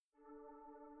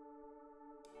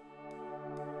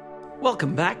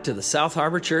Welcome back to the South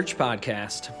Harbor Church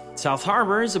podcast. South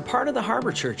Harbor is a part of the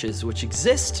Harbor Churches, which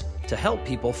exist to help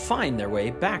people find their way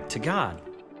back to God.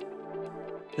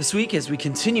 This week, as we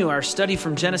continue our study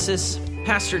from Genesis,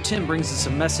 Pastor Tim brings us a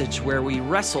message where we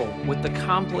wrestle with the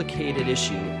complicated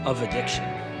issue of addiction.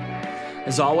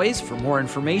 As always, for more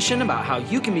information about how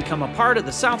you can become a part of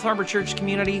the South Harbor Church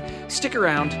community, stick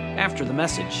around after the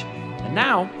message. And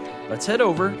now, let's head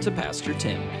over to Pastor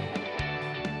Tim.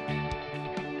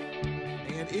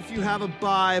 If you have a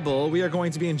Bible, we are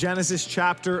going to be in Genesis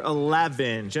chapter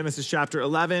 11. Genesis chapter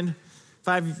 11. If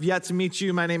I've yet to meet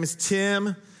you, my name is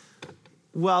Tim.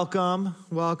 Welcome.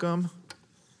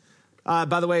 By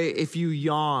the way, if you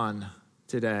yawn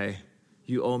today,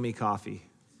 you owe me coffee.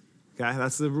 Okay,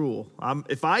 that's the rule.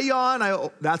 If I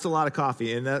yawn, that's a lot of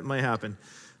coffee, and that might happen.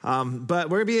 But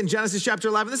we're going to be in Genesis chapter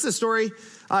 11. This is a story.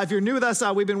 If you're new with us,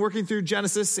 we've been working through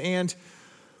Genesis, and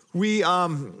we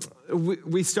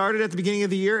started at the beginning of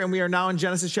the year, and we are now in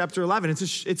Genesis chapter 11.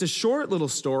 It's a short little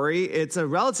story. It's a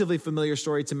relatively familiar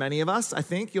story to many of us. I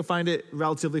think you'll find it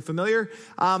relatively familiar.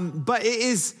 But it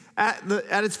is, at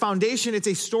its foundation, it's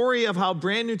a story of how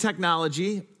brand new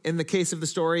technology, in the case of the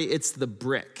story, it's the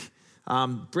brick.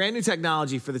 Brand new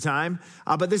technology for the time.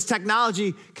 But this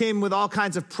technology came with all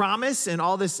kinds of promise and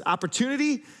all this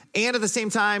opportunity. And at the same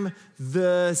time,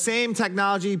 the same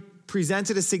technology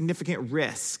presented a significant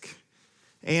risk.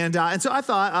 And so I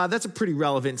thought that's a pretty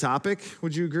relevant topic.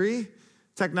 Would you agree?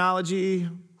 Technology,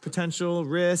 potential,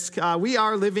 risk. We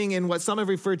are living in what some have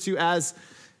referred to as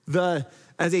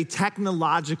a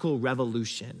technological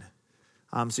revolution.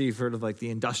 So you've heard of like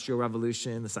the Industrial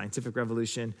Revolution, the Scientific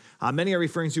Revolution. Many are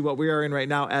referring to what we are in right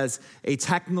now as a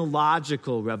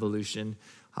technological revolution.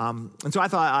 And so I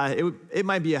thought it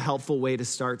might be a helpful way to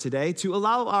start today to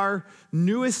allow our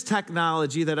newest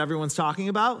technology that everyone's talking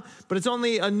about, but it's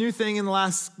only a new thing in the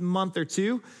last month or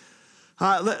two,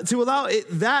 to allow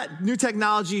that new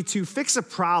technology to fix a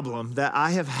problem that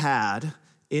I have had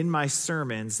in my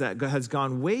sermons that has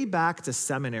gone way back to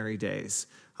seminary days.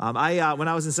 When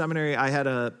I was in seminary, I had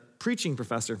a preaching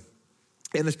professor.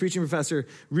 And this preaching professor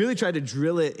really tried to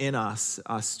drill it in us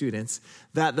students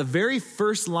that the very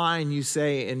first line you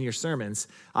say in your sermons,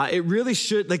 it really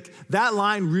should, like that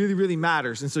line really, really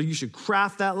matters. And so you should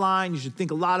craft that line. You should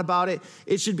think a lot about it.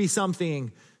 It should be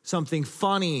something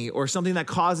funny or something that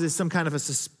causes some kind of a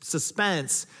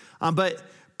suspense. But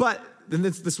and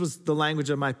this was the language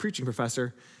of my preaching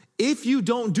professor. If you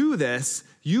don't do this,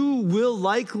 you will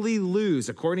likely lose,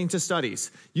 according to studies,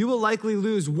 you will likely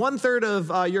lose 1/3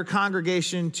 of your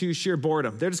congregation to sheer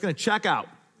boredom. They're just going to check out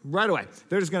right away.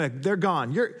 They're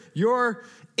gone. Your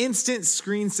instant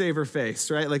screensaver face,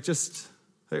 right?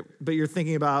 But you're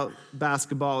thinking about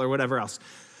basketball or whatever else.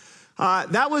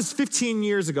 That was 15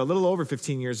 years ago, a little over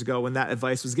 15 years ago when that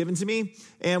advice was given to me.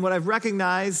 And what I've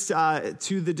recognized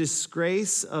to the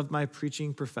disgrace of my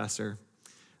preaching professor,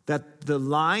 that the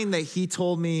line that he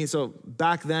told me, so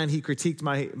back then he critiqued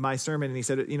my sermon and he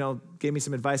said, gave me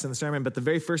some advice on the sermon, but the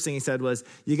very first thing he said was,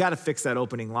 you got to fix that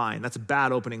opening line. That's a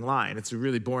bad opening line. It's a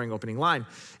really boring opening line.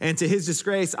 And to his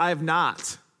disgrace, I have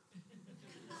not.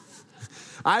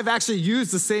 I've actually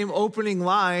used the same opening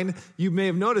line. You may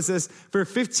have noticed this. For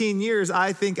 15 years,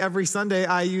 I think every Sunday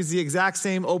I use the exact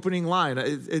same opening line.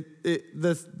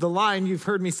 The line you've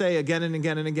heard me say again and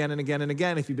again and again and again and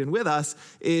again, if you've been with us,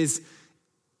 is,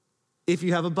 if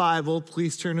you have a Bible,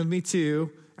 please turn with me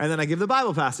to, and then I give the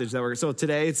Bible passage so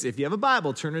today it's, if you have a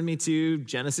Bible, turn with me to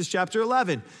Genesis chapter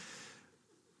 11.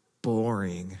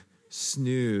 Boring.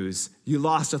 Snooze. You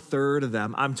lost 1/3 of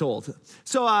them, I'm told.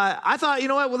 So I thought,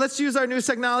 well, let's use our newest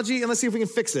technology and let's see if we can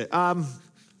fix it. Have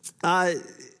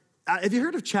you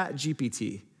heard of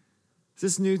ChatGPT? Is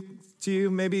this new to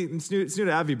you? Maybe it's new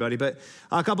to everybody, but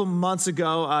a couple months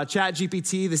ago,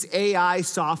 ChatGPT, this AI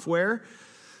software,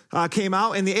 came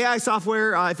out, and the AI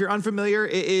software, if you're unfamiliar,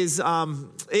 it is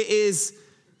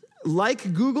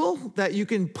like Google, that you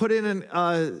can put in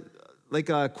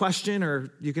a question,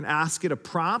 or you can ask it a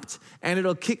prompt, and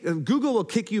Google will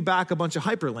kick you back a bunch of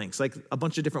hyperlinks, like a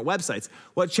bunch of different websites.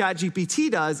 What ChatGPT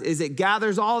does is it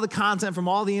gathers all the content from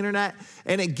all the internet,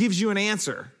 and it gives you an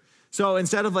answer. So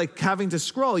instead of having to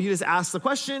scroll, you just ask the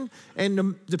question,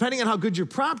 and depending on how good your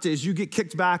prompt is, you get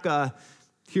kicked back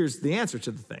here's the answer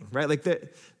to the thing, right?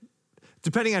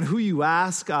 Depending on who you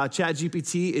ask,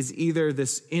 ChatGPT is either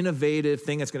this innovative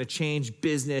thing that's going to change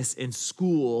business and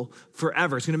school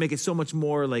forever. It's going to make it so much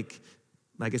more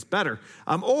better.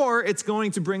 Or it's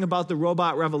going to bring about the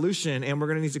robot revolution, and we're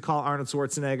going to need to call Arnold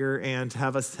Schwarzenegger and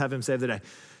have him save the day.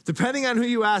 Depending on who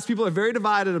you ask, people are very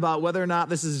divided about whether or not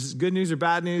this is good news or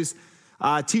bad news.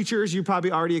 Teachers, you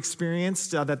probably already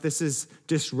experienced that this is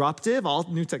disruptive. All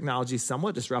new technology is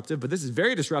somewhat disruptive, but this is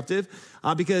very disruptive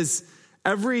because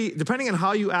depending on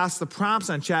how you ask the prompts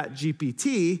on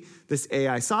ChatGPT, this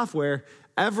AI software,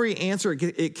 every answer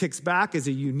it kicks back is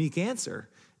a unique answer.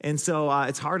 And so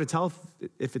it's hard to tell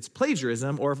if it's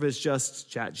plagiarism or if it's just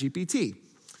ChatGPT.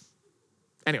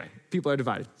 Anyway, people are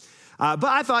divided. But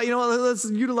I thought, let's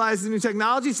utilize the new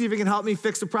technology, see if it can help me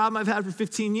fix a problem I've had for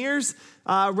 15 years,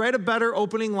 write a better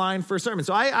opening line for a sermon.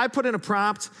 So I put in a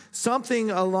prompt, something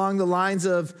along the lines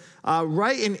of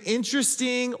write an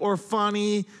interesting or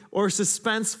funny or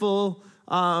suspenseful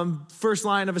first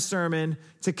line of a sermon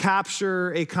to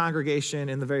capture a congregation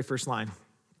in the very first line.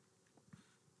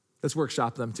 Let's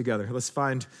workshop them together. Let's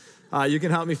find, you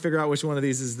can help me figure out which one of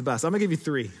these is the best. I'm gonna give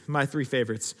you my three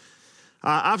favorites.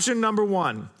 Option number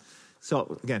one.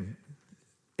 So again,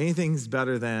 anything's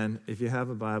better than, if you have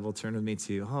a Bible, turn with me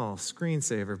to,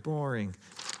 screensaver, boring.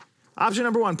 Option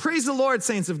number one, praise the Lord,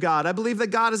 saints of God. I believe that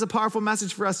God has a powerful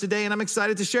message for us today, and I'm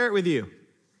excited to share it with you.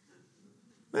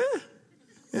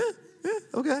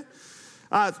 Okay.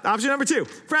 Option number two,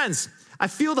 friends, I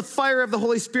feel the fire of the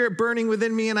Holy Spirit burning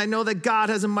within me, and I know that God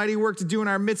has a mighty work to do in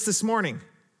our midst this morning.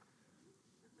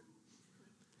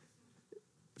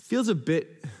 It feels a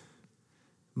bit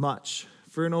much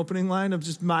for an opening line of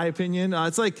just my opinion.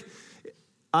 It's like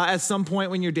at some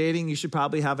point when you're dating, you should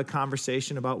probably have a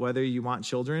conversation about whether you want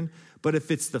children. But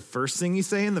if it's the first thing you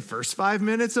say in the first 5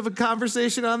 minutes of a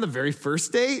conversation on the very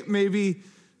first date, maybe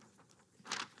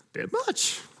a bit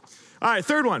much. All right,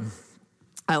 third one.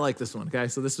 I like this one, okay?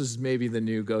 So this was maybe the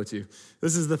new go-to.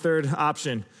 This is the third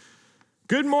option.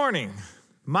 Good morning.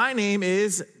 My name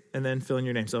is, and then fill in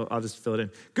your name. So I'll just fill it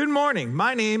in. Good morning.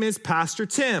 My name is Pastor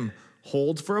Tim.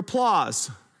 Hold for applause.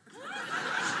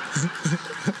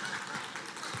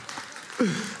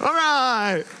 All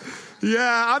right.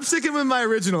 Yeah, I'm sticking with my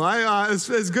original.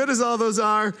 As good as all those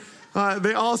are,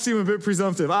 they all seem a bit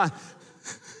presumptive.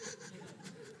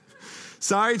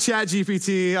 Sorry,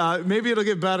 ChatGPT. Maybe it'll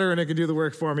get better and it can do the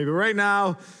work for me. But right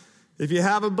now, if you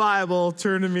have a Bible,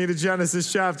 turn to me to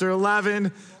Genesis chapter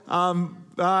 11.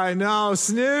 I know,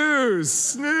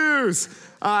 snooze.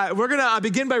 We're going to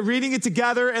begin by reading it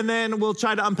together, and then we'll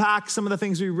try to unpack some of the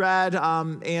things we read,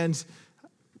 and,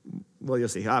 you'll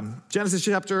see. Genesis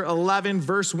chapter 11,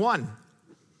 verse 1.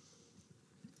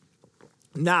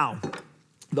 Now,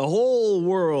 the whole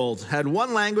world had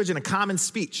one language and a common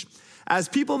speech. As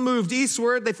people moved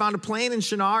eastward, they found a plain in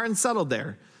Shinar and settled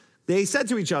there. They said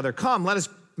to each other, "Come, let us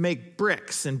make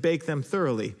bricks and bake them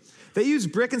thoroughly." They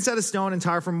used brick instead of stone and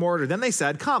tar for mortar. Then they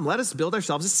said, "Come, let us build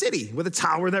ourselves a city with a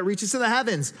tower that reaches to the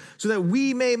heavens so that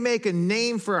we may make a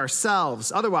name for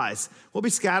ourselves. Otherwise, we'll be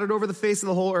scattered over the face of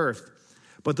the whole earth."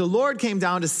 But the Lord came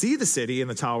down to see the city and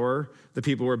the tower the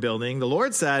people were building. The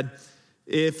Lord said,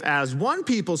 "If as one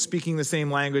people speaking the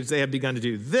same language they have begun to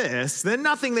do this, then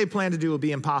nothing they plan to do will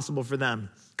be impossible for them.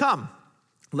 Come,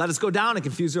 let us go down and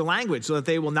confuse their language so that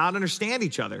they will not understand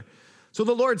each other." So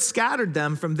the Lord scattered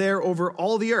them from there over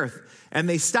all the earth, and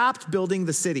they stopped building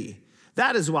the city.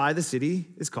 That is why the city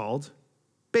is called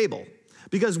Babel,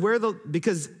 because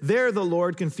there the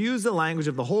Lord confused the language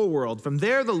of the whole world. From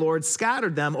there the Lord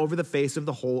scattered them over the face of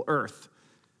the whole earth.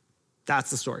 That's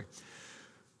the story.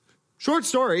 Short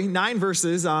story, 9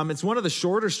 verses. It's one of the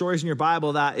shorter stories in your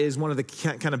Bible that is one of the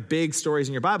kind of big stories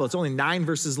in your Bible. It's only 9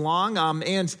 verses long,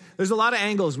 and there's a lot of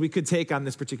angles we could take on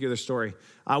this particular story.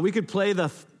 We could play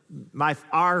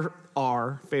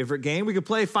our favorite game. We could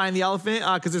play Find the Elephant,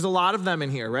 because there's a lot of them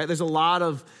in here, right? There's a lot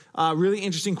of really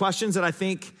interesting questions that I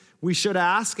think we should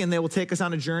ask, and they will take us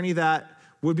on a journey that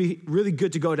would be really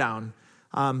good to go down.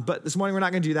 But this morning we're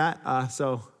not going to do that,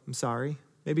 so I'm sorry.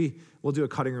 Maybe we'll do a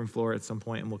cutting room floor at some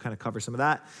point, and we'll kind of cover some of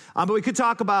that. But we could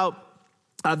talk about,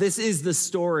 this is the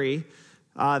story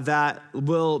that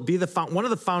will be one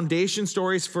of the foundation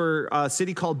stories for a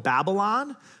city called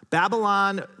Babylon.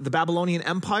 Babylon, the Babylonian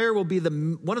Empire, will be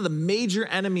one of the major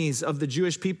enemies of the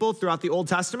Jewish people throughout the Old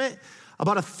Testament.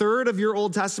 About a third of your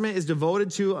Old Testament is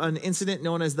devoted to an incident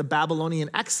known as the Babylonian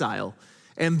exile.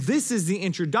 And this is the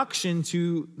introduction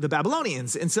to the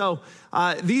Babylonians. And so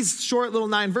these short little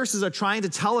 9 verses are trying to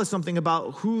tell us something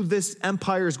about who this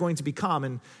empire is going to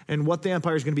become and what the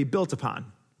empire is going to be built upon.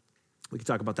 We could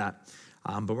talk about that,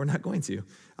 but we're not going to.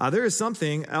 There is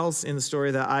something else in the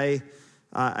story that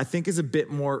I think is a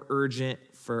bit more urgent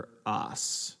for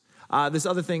us. This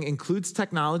other thing includes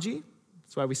technology.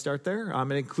 That's why we start there.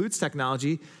 It includes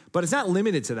technology, but it's not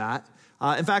limited to that.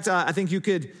 In fact, I think you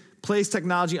could place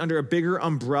technology under a bigger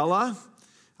umbrella.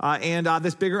 And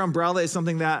this bigger umbrella is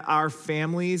something that our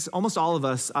families, almost all of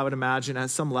us, I would imagine,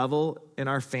 at some level in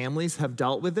our families have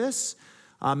dealt with this.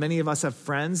 Many of us have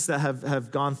friends that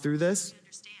have gone through this.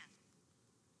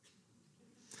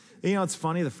 You know, it's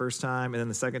funny the first time, and then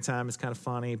the second time is kind of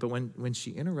funny. But when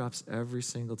she interrupts every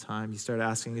single time, you start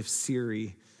asking if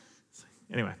Siri.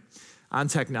 Anyway, on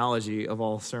technology of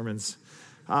all sermons.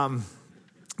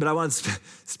 But I want to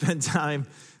spend time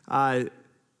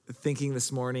thinking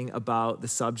this morning about the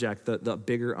subject, the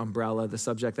bigger umbrella, the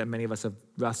subject that many of us have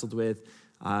wrestled with,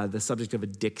 the subject of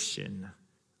addiction,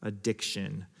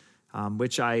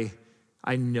 which I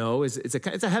know it's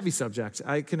a heavy subject.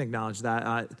 I can acknowledge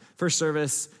that. First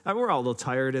service, we're all a little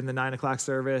tired in the 9 o'clock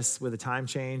service with the time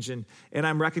change, and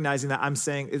I'm recognizing that. I'm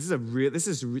saying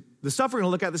the stuff we're going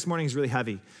to look at this morning is really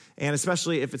heavy, and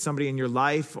especially if it's somebody in your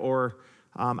life or.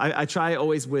 I try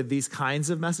always with these kinds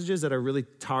of messages that are really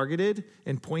targeted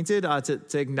and pointed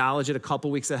to acknowledge it a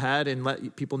couple weeks ahead and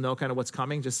let people know kind of what's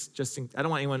coming. I don't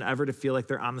want anyone ever to feel like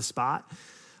they're on the spot.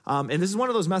 And this is one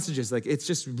of those messages, like it's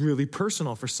just really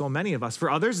personal for so many of us. For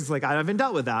others, it's like I haven't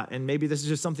dealt with that, and maybe this is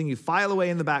just something you file away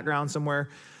in the background somewhere.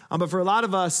 But for a lot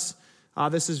of us,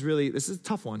 this is a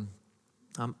tough one.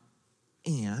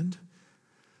 And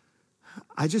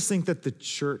I just think that the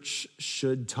church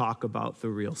should talk about the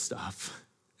real stuff.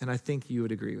 And I think you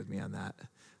would agree with me on that.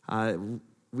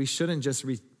 We shouldn't just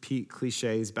repeat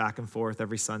cliches back and forth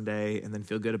every Sunday and then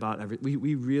feel good about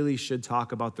we really should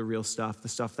talk about the real stuff, the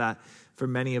stuff that for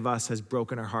many of us has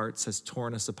broken our hearts, has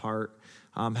torn us apart,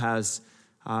 has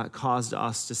caused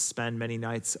us to spend many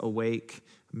nights awake,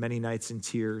 many nights in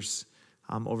tears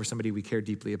over somebody we care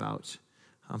deeply about.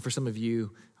 For some of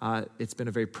you, it's been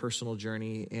a very personal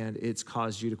journey, and it's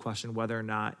caused you to question whether or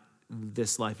not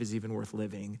this life is even worth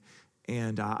living.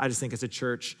 And I just think as a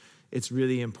church, it's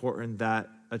really important that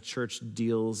a church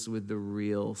deals with the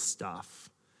real stuff.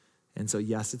 And so,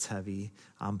 yes, it's heavy,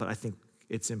 but I think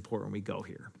it's important we go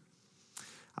here.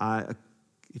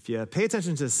 If you pay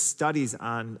attention to studies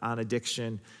on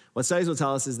addiction, what studies will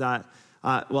tell us is that,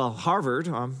 Harvard,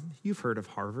 you've heard of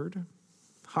Harvard.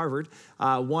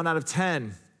 1 out of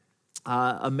 10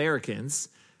 Americans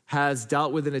has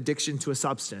dealt with an addiction to a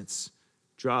substance,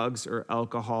 drugs or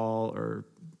alcohol or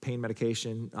pain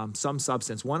medication, some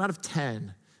substance. 1 out of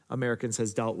 10 Americans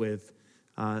has dealt with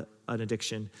an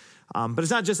addiction. But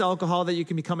it's not just alcohol that you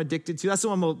can become addicted to. That's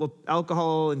the one,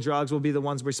 alcohol and drugs will be the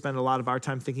ones we spend a lot of our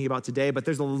time thinking about today. But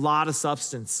there's a lot of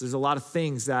substance. There's a lot of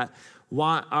things that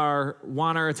want our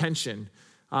attention.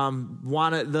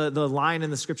 The line in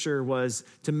the scripture was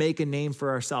to make a name for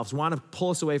ourselves, want to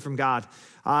pull us away from God.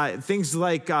 Things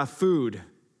like food.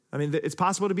 I mean, it's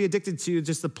possible to be addicted to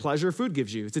just the pleasure food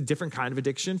gives you. It's a different kind of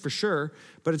addiction for sure,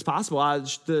 but it's possible.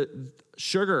 The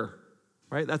sugar,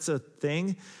 right? That's a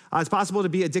thing. It's possible to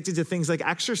be addicted to things like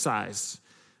exercise.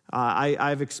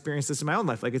 I've experienced this in my own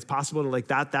life. Like it's possible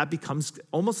to that becomes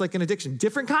almost like an addiction,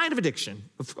 different kind of addiction,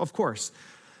 of course.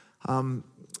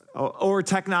 Or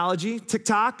technology,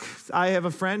 TikTok. I have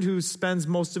a friend who spends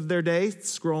most of their day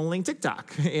scrolling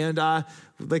TikTok and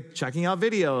checking out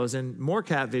videos and more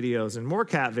cat videos and more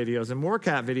cat videos and more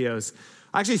cat videos.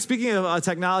 Actually, speaking of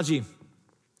technology,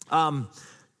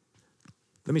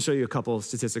 let me show you a couple of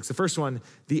statistics. The first one,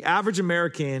 the average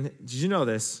American, did you know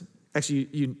this? Actually,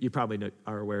 you probably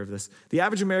are aware of this. The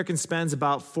average American spends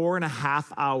about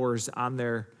 4.5 hours on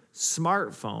their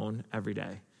smartphone every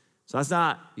day. So that's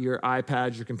not your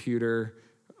iPad, your computer.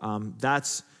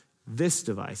 That's this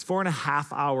device, 4.5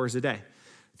 hours a day.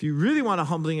 If you really want a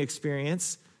humbling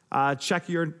experience, check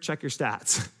your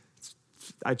stats.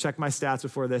 I checked my stats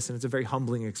before this, and it's a very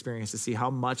humbling experience to see how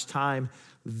much time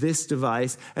this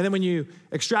device, and then when you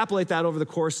extrapolate that over the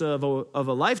course of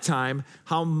a lifetime,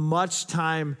 how much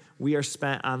time we are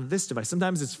spent on this device.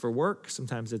 Sometimes it's for work,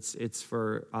 sometimes it's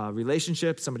for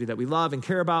relationships, somebody that we love and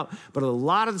care about, but a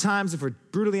lot of the times, if we're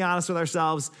brutally honest with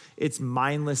ourselves, it's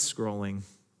mindless scrolling.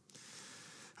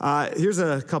 Here's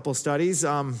a couple studies.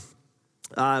 Let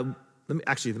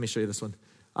me show you this one.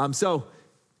 So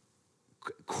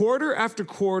quarter after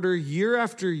quarter, year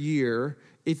after year,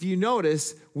 if you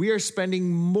notice, we are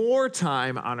spending more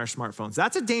time on our smartphones.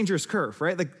 That's a dangerous curve,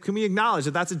 right? Can we acknowledge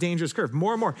that that's a dangerous curve?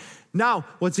 More and more. Now,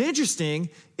 what's interesting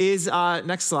is,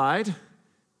 next slide.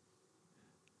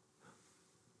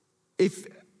 The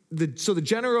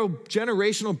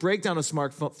generational breakdown of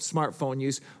smartphone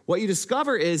use, what you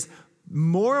discover is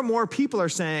more and more people are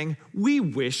saying, we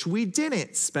wish we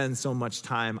didn't spend so much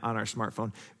time on our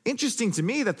smartphone. Interesting to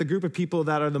me that the group of people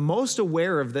that are the most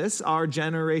aware of this are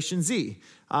Generation Z,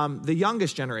 the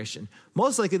youngest generation.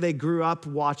 Most likely they grew up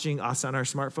watching us on our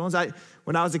smartphones.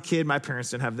 When I was a kid, my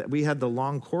parents didn't have that. We had the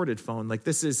long corded phone. I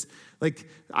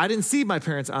didn't see my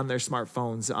parents on their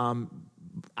smartphones.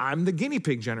 I'm the guinea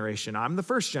pig generation. I'm the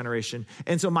first generation.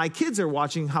 And so my kids are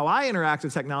watching how I interact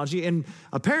with technology. And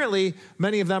apparently,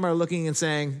 many of them are looking and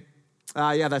saying,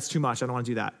 yeah, that's too much. I don't want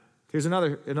to do that. Here's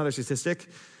another statistic.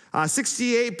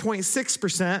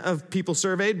 68.6% of people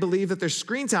surveyed believe that their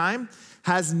screen time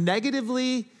has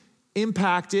negatively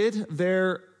impacted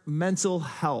their mental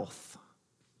health.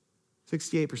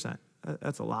 68%.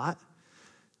 That's a lot.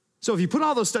 So if you put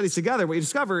all those studies together, what you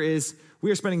discover is we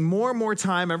are spending more and more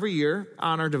time every year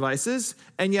on our devices,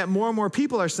 and yet more and more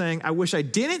people are saying, I wish I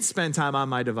didn't spend time on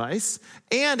my device,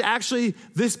 and actually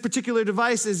this particular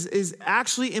device is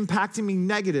actually impacting me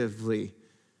negatively.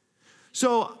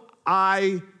 So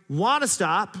I want to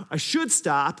stop, I should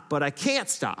stop, but I can't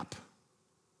stop.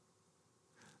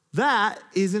 That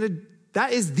is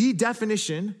the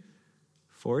definition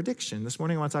for addiction. This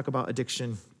morning I want to talk about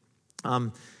addiction.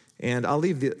 And I'll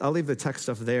leave the tech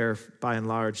stuff there by and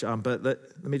large. But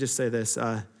let me just say this.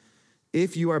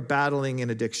 If you are battling an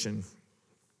addiction,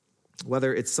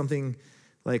 whether it's something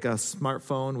like a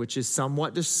smartphone, which is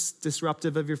somewhat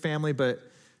disruptive of your family, but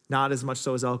not as much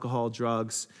so as alcohol,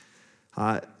 drugs,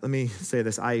 let me say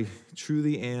this. I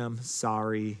truly am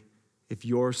sorry. If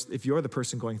you're the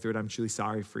person going through it, I'm truly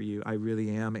sorry for you. I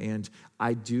really am. And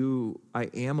I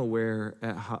am aware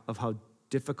of how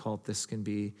difficult this can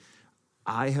be.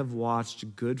 I have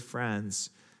watched good friends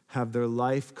have their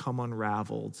life come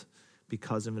unraveled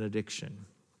because of an addiction.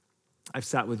 I've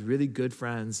sat with really good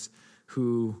friends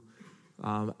who,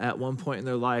 at one point in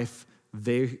their life,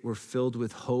 they were filled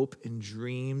with hope and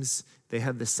dreams. They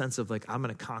had this sense of like, I'm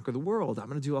going to conquer the world. I'm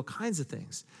going to do all kinds of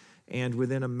things. And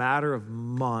within a matter of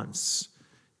months,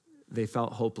 they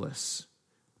felt hopeless.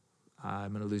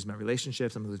 I'm going to lose my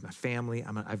relationships. I'm going to lose my family.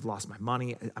 I've lost my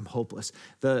money. I'm hopeless.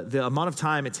 The amount of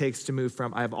time it takes to move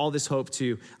from I have all this hope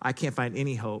to I can't find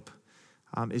any hope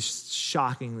is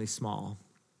shockingly small.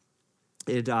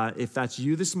 If that's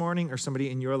you this morning or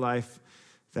somebody in your life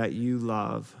that you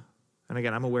love, and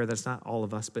again, I'm aware that's not all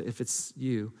of us, but if it's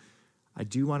you, I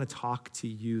do want to talk to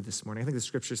you this morning. I think the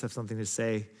scriptures have something to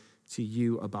say to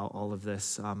you about all of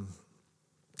this. And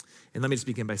let me just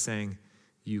begin by saying,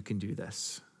 you can do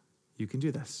this. You can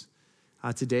do this.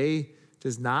 Today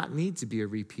does not need to be a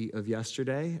repeat of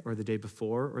yesterday or the day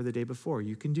before or the day before.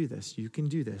 You can do this. You can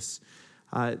do this.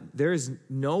 There is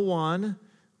no one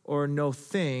or no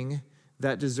thing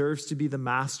that deserves to be the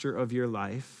master of your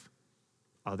life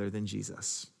other than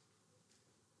Jesus.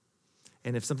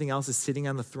 And if something else is sitting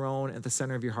on the throne at the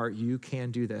center of your heart, you can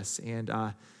do this. And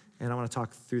I want to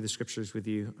talk through the scriptures with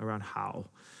you around how.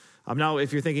 Now,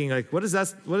 if you're thinking, like, what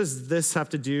does this have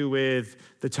to do with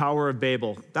the Tower of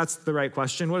Babel? That's the right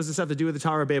question. What does this have to do with the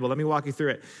Tower of Babel? Let me walk you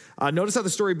through it. Notice how the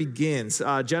story begins.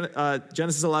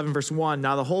 Genesis 11, verse 1.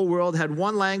 Now the whole world had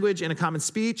one language and a common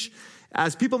speech.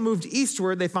 As people moved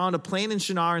eastward, they found a plain in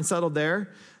Shinar and settled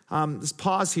there. Let's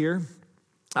pause here.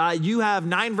 You have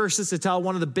 9 verses to tell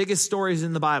one of the biggest stories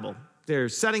in the Bible. They're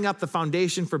setting up the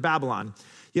foundation for Babylon.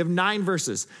 You have 9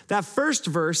 verses. That first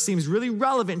verse seems really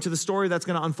relevant to the story that's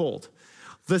going to unfold.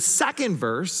 The second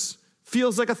verse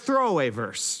feels like a throwaway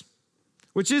verse,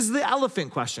 which is the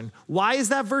elephant question. Why is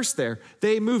that verse there?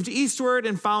 They moved eastward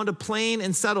and found a plain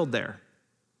and settled there.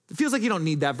 It feels like you don't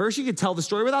need that verse. You could tell the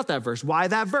story without that verse. Why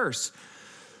that verse?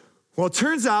 Well, it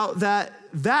turns out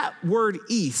that word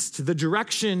east, the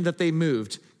direction that they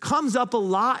moved, comes up a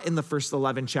lot in the first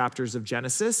 11 chapters of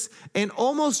Genesis. And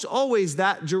almost always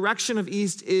that direction of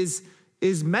east is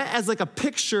meant as like a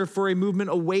picture for a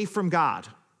movement away from God.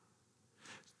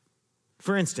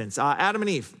 For instance, Adam and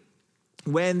Eve,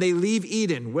 when they leave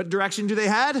Eden, what direction do they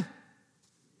head?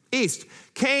 East.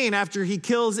 Cain, after he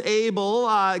kills Abel,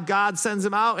 God sends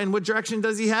him out. And what direction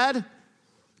does he head?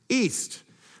 East.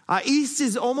 East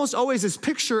is almost always this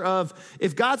picture of,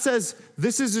 if God says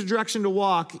this is the direction to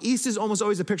walk, east is almost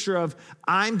always a picture of,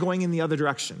 I'm going in the other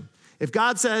direction. If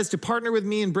God says to partner with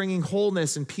me in bringing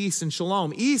wholeness and peace and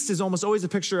shalom, east is almost always a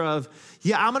picture of,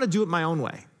 yeah, I'm going to do it my own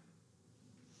way.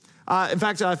 In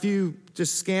fact, if you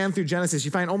just scan through Genesis,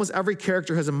 you find almost every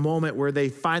character has a moment where they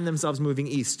find themselves moving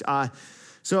east.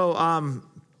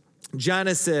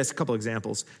 Genesis, a couple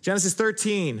examples. Genesis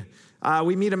 13,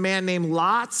 we meet a man named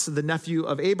Lot, the nephew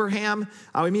of Abraham.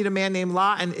 We meet a man named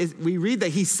Lot, and we read that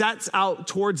he sets out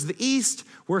towards the east,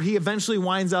 where he eventually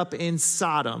winds up in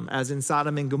Sodom, as in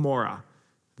Sodom and Gomorrah,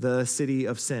 the city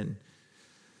of sin.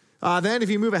 Then if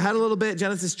you move ahead a little bit,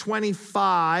 Genesis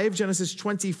 25,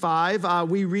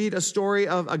 we read a story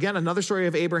of, again, another story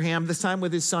of Abraham, this time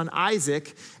with his son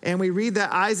Isaac. And we read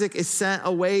that Isaac is sent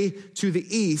away to the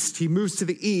east. He moves to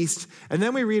the east. And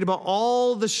then we read about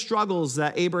all the struggles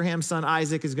that Abraham's son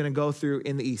Isaac is going to go through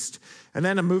in the east. And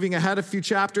then I'm moving ahead a few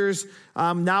chapters.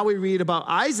 Now we read about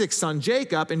Isaac's son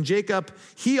Jacob. And Jacob,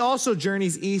 he also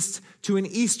journeys east to an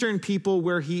eastern people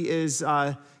where he is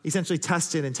essentially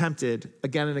tested and tempted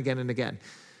again and again and again.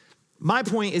 My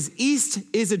point is, east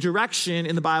is a direction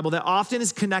in the Bible that often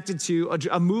is connected to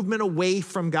a movement away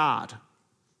from God.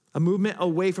 A movement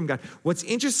away from God. What's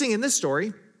interesting in this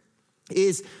story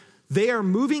is they are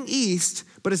moving east,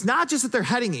 but it's not just that they're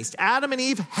heading east. Adam and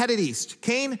Eve headed east.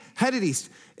 Cain headed east.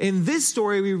 In this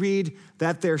story, we read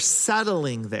that they're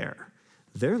settling there.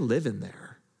 They're living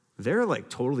there. They're like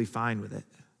totally fine with it.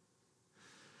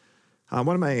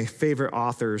 One of my favorite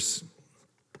authors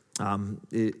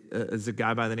is a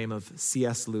guy by the name of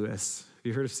C.S. Lewis. Have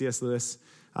you heard of C.S. Lewis?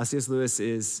 C.S. Lewis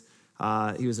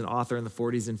he was an author in the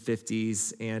 40s and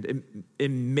 50s,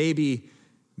 and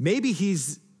maybe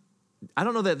he's, I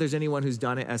don't know that there's anyone who's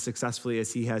done it as successfully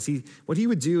as he has. What he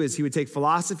would do is he would take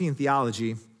philosophy and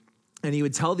theology, and he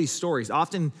would tell these stories.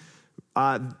 Often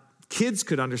kids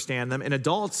could understand them, and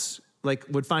adults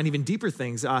would find even deeper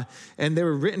things. And they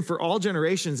were written for all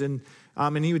generations, and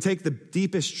he would take the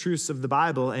deepest truths of the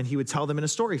Bible and he would tell them in a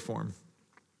story form.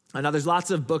 And now there's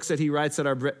lots of books that he writes that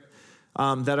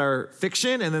are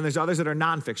fiction, and then there's others that are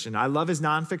nonfiction. I love his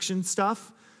nonfiction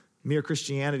stuff. Mere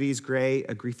Christianity is great.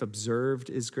 A Grief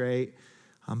Observed is great.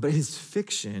 But his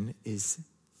fiction is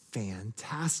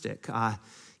fantastic.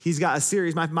 He's got a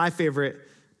series, my favorite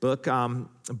book, a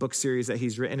book series that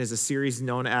he's written is a series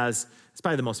known as, it's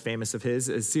probably the most famous of his,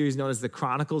 a series known as The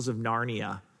Chronicles of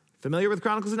Narnia. Familiar with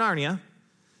Chronicles of Narnia?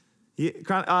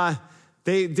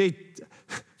 They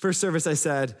first service I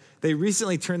said, they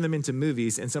recently turned them into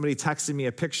movies, and somebody texted me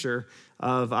a picture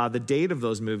of the date of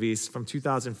those movies from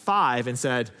 2005 and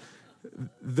said,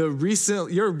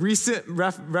 your recent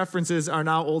references are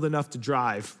now old enough to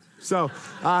drive. So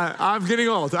I'm getting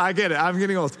old. I get it. I'm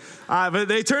getting old. But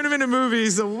they turned them into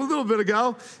movies a little bit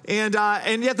ago. And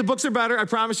yet the books are better. I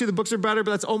promise you the books are better, but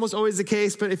that's almost always the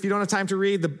case. But if you don't have time to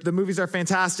read, the movies are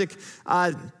fantastic.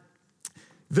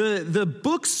 The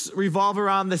books revolve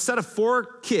around the set of 4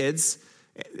 kids.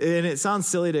 And it sounds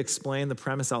silly to explain the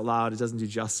premise out loud. It doesn't do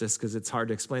justice because it's hard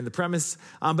to explain the premise.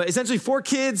 But essentially 4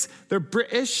 kids, they're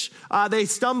British. They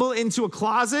stumble into a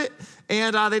closet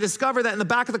and they discover that in the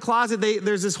back of the closet,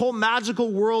 there's this whole magical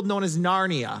world known as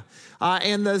Narnia.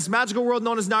 And this magical world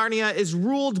known as Narnia is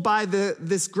ruled by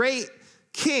this great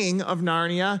king of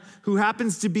Narnia who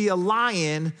happens to be a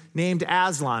lion named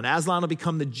Aslan. Aslan will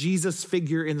become the Jesus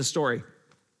figure in the story.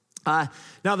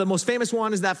 Now, the most famous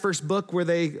one is that first book where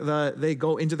they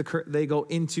go into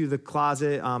the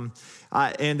closet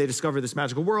and they discover this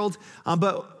magical world.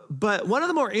 But one of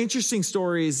the more interesting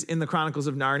stories in the Chronicles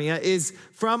of Narnia is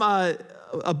from a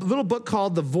little book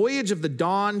called The Voyage of the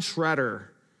Dawn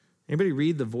Treader. Anybody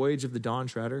read The Voyage of the Dawn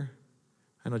Treader?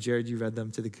 I know, Jared, you read them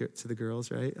to the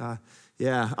girls, right?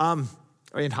 Yeah.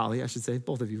 And Holly, I should say.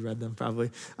 Both of you read them,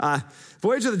 probably.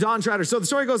 Voyage of the Dawn Treader. So the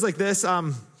story goes like this.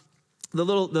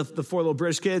 The 4 little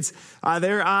British kids,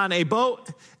 they're on a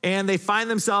boat and they find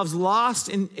themselves lost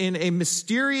in a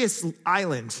mysterious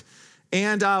island.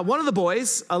 And one of the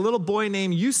boys, a little boy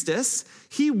named Eustace,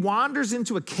 he wanders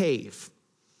into a cave.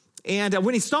 And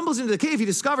when he stumbles into the cave, he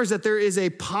discovers that there is a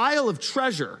pile of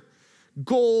treasure,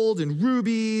 gold and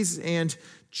rubies and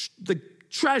the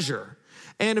treasure.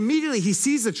 And immediately he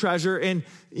sees the treasure. And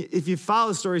if you follow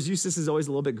the stories, Eustace is always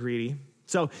a little bit greedy.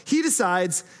 So he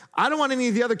decides, I don't want any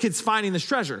of the other kids finding this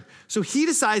treasure. So he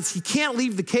decides he can't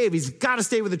leave the cave. He's got to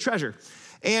stay with the treasure.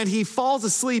 And he falls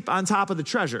asleep on top of the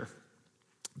treasure.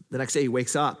 The next day he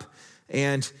wakes up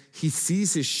and he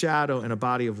sees his shadow in a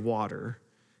body of water.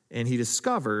 And he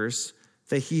discovers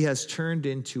that he has turned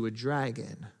into a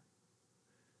dragon.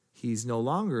 He's no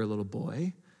longer a little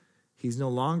boy. He's no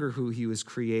longer who he was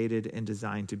created and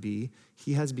designed to be.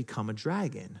 He has become a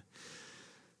dragon.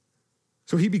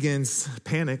 So he begins,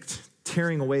 panicked,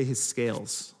 tearing away his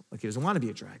scales. Like he doesn't want to be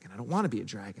a dragon. I don't want to be a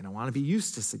dragon. I want to be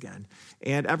Eustace again.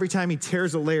 And every time he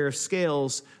tears a layer of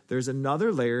scales, there's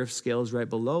another layer of scales right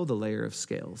below the layer of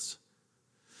scales.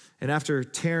 And after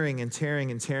tearing and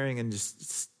tearing and tearing and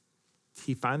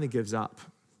he finally gives up.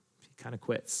 He kind of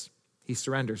quits. He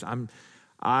surrenders.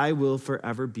 I will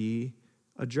forever be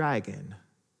a dragon.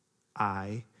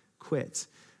 I quit.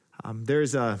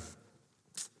 There's a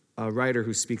writer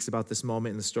who speaks about this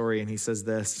moment in the story, and he says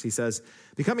this. He says,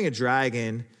 becoming a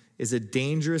dragon is a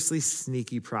dangerously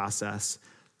sneaky process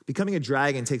Becoming a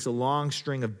dragon takes a long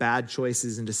string of bad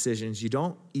choices and decisions you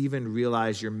don't even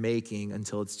realize you're making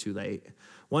until it's too late.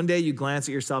 One day you glance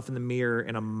at yourself in the mirror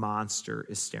and a monster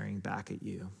is staring back at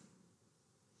you.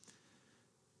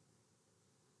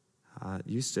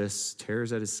 Eustace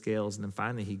tears at his scales, and then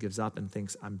finally he gives up and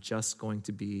thinks, I'm just going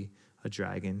to be a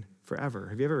dragon forever.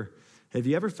 Have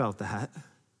you ever felt that?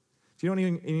 Do you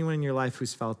know anyone in your life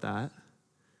who's felt that?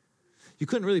 You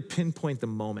couldn't really pinpoint the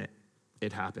moment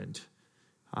it happened.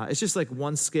 It's just like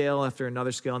one scale after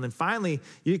another scale. And then finally,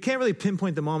 you can't really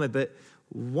pinpoint the moment, but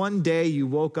one day you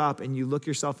woke up and you look at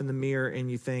yourself in the mirror and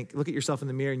you think,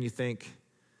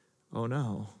 oh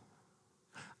no,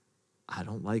 I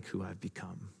don't like who I've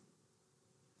become.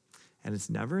 And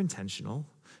it's never intentional.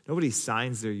 Nobody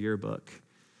signs their yearbook.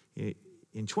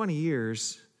 In 20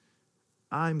 years,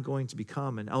 I'm going to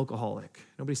become an alcoholic.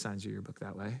 Nobody signs your yearbook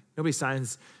that way. Nobody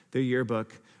signs their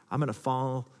yearbook, I'm going to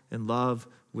fall in love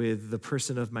with the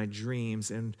person of my dreams,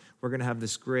 and we're going to have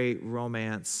this great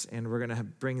romance, and we're going to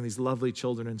bring these lovely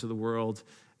children into the world,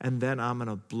 and then I'm going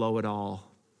to blow it all.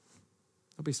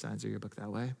 Nobody signs their yearbook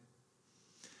that way.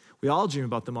 We all dream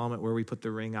about the moment where we put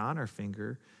the ring on our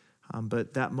finger,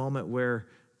 but that moment where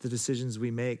the decisions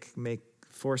we make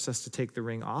force us to take the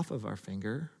ring off of our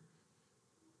finger.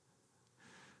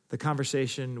 The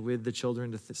conversation with the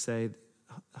children to say,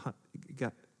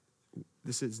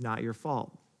 this is not your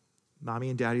fault. Mommy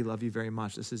and Daddy love you very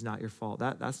much. This is not your fault.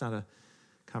 That's not a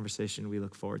conversation we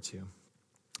look forward to.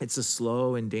 It's a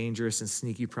slow and dangerous and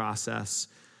sneaky process.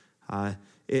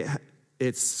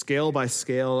 It's scale by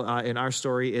scale. In our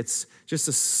story, it's just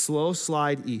a slow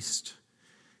slide east.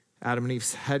 Adam and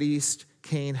Eve head east,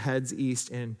 Cain heads east,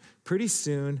 and pretty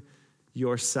soon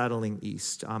you're settling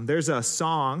east. There's a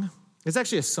song. It's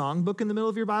actually a songbook in the middle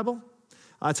of your Bible.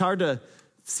 It's hard to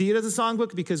see it as a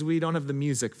songbook because we don't have the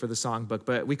music for the songbook,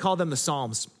 but we call them the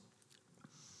Psalms.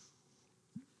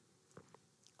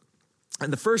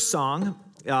 And the first song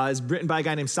is written by a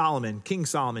guy named Solomon, King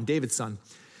Solomon, David's son.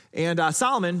 And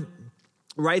Solomon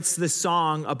writes this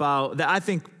song about that I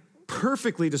think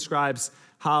perfectly describes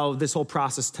how this whole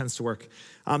process tends to work.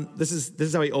 This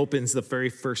is how he opens the very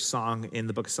first song in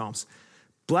the book of Psalms.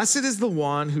 Blessed is the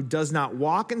one who does not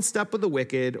walk in step with the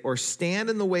wicked or stand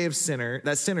in the way of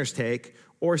sinners take,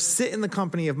 or sit in the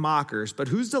company of mockers, but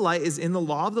whose delight is in the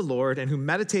law of the Lord and who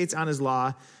meditates on his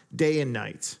law day and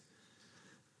night.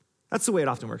 That's the way it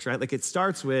often works, right? Like it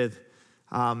starts with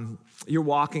you're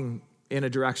walking in a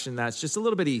direction that's just a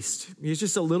little bit east. It's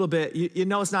just a little bit, you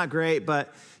know it's not great,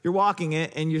 but you're walking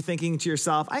it and you're thinking to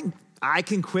yourself, I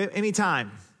can quit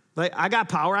anytime. Like I got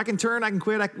power, I can turn, I can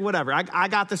quit, whatever. I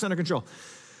got this under control.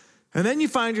 And then you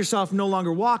find yourself no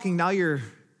longer walking, now you're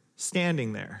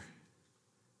standing there.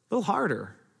 A little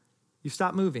harder. You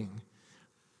stop moving.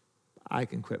 I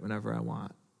can quit whenever I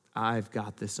want. I've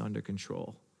got this under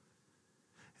control.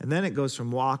 And then it goes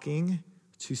from walking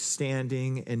to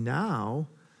standing, and now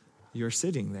you're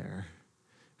sitting there.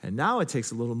 And now it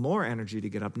takes a little more energy to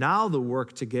get up. Now the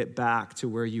work to get back to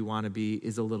where you want to be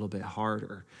is a little bit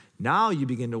harder. Now you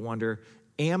begin to wonder,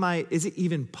 is it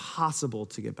even possible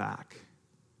to get back?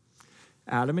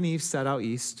 Adam and Eve set out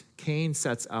east. Cain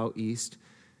sets out east.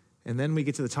 And then we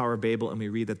get to the Tower of Babel and we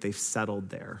read that they've settled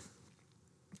there.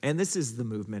 And this is the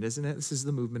movement, isn't it? This is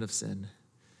the movement of sin.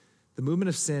 The movement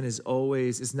of sin is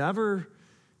never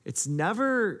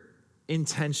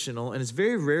intentional, and it's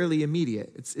very rarely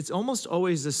immediate. It's almost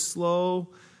always a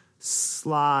slow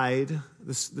slide,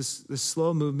 this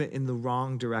slow movement in the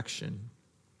wrong direction.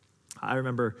 I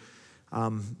remember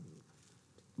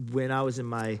when I was in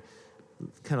my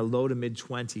kind of low to mid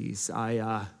 20s,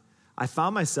 I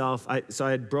found myself, I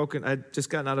had just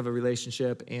gotten out of a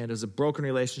relationship, and it was a broken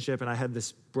relationship, and I had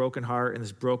this broken heart and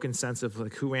this broken sense of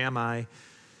like, who am I?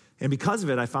 And because of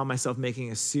it, I found myself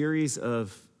making a series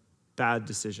of bad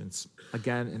decisions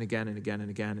again and again and again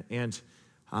and again. And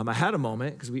I had a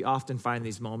moment, because we often find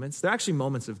these moments. They're actually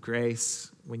moments of grace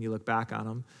when you look back on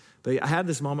them. But I had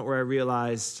this moment where I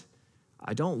realized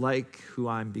I don't like who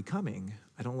I'm becoming.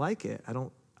 I don't like it.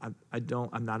 I'm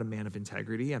not a man of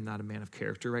integrity. I'm not a man of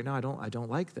character right now. I don't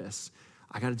like this.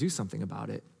 I got to do something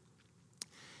about it.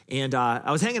 And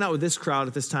I was hanging out with this crowd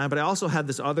at this time, but I also had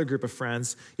this other group of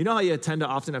friends. You know how you tend to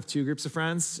often have two groups of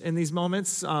friends in these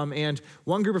moments? And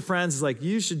one group of friends is like,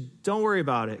 don't worry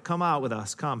about it. Come out with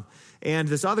us, come. And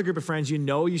this other group of friends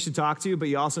you should talk to, but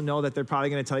you also know that they're probably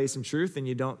going to tell you some truth, and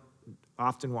you don't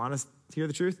often want to hear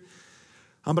the truth.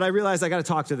 But I realized I got to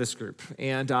talk to this group.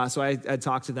 And so I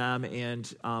talked to them, and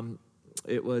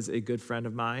it was a good friend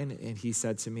of mine, and he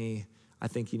said to me, I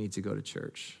think you need to go to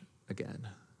church again.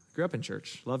 I grew up in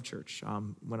church, loved church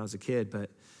when I was a kid, but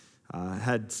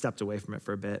had stepped away from it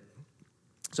for a bit.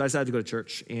 So I decided to go to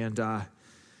church. And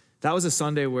that was a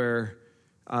Sunday where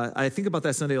I think about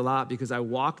that Sunday a lot because I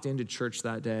walked into church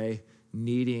that day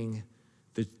needing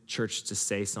the church to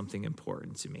say something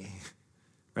important to me.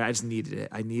 Right? I just needed it.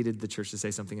 I needed the church to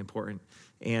say something important.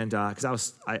 And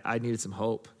because I needed some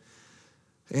hope.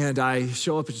 And I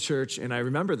show up at church, and I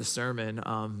remember the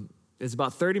sermon. It's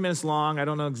about 30 minutes long. I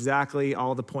don't know exactly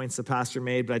all the points the pastor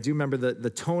made, but I do remember the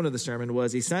tone of the sermon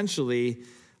was essentially,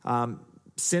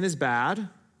 sin is bad,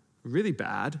 really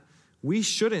bad. We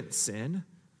shouldn't sin.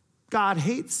 God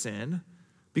hates sin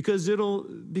because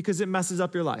it messes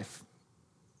up your life.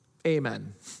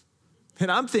 Amen.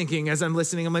 And I'm thinking as I'm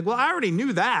listening, I'm like, well, I already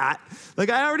knew that. Like,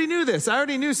 I already knew this. I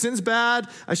already knew sin's bad.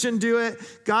 I shouldn't do it.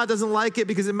 God doesn't like it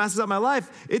because it messes up my life.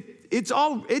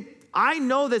 I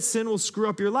know that sin will screw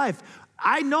up your life.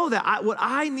 I know that what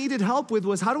I needed help with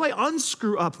was how do I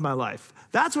unscrew up my life?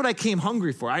 That's what I came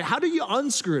hungry for. How do you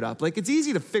unscrew it up? Like, it's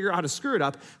easy to figure out how to screw it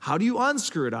up. How do you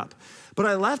unscrew it up? But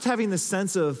I left having this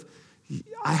sense of,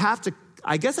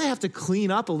 I guess I have to clean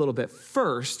up a little bit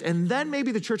first, and then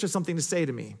maybe the church has something to say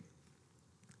to me.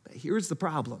 But here's the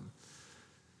problem.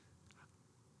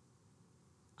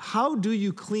 How do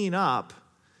you clean up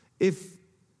if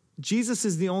Jesus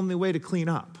is the only way to clean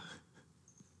up?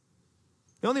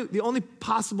 The only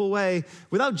possible way,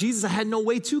 without Jesus, I had no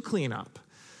way to clean up.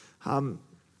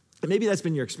 Maybe that's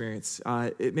been your experience.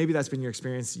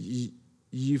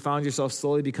 You found yourself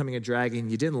slowly becoming a dragon.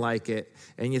 You didn't like it.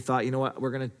 And you thought, you know what, we're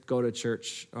going to go to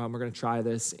church. We're going to try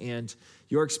this. And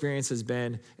your experience has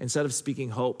been, instead of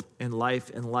speaking hope and life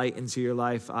and light into your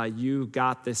life, you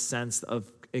got this sense of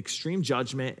extreme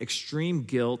judgment, extreme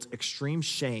guilt, extreme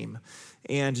shame.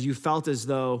 And you felt as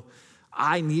though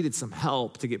I needed some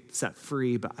help to get set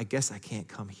free, but I guess I can't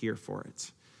come here for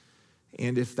it.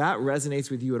 And if that resonates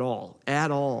with you at all,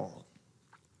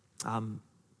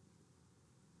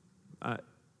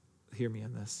 hear me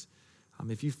on this.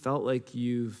 If you felt like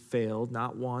you failed,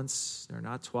 not once or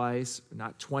not twice, or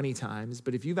not 20 times,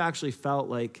 but if you've actually felt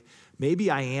like maybe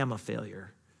I am a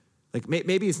failure, like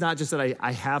maybe it's not just that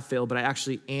I have failed, but I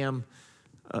actually am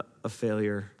a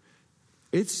failure,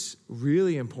 it's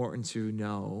really important to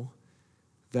know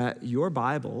that your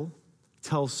Bible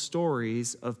tells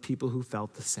stories of people who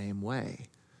felt the same way.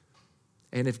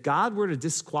 And if God were to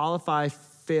disqualify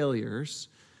failures,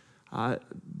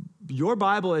 your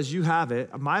Bible as you have it,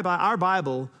 our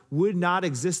Bible would not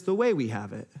exist the way we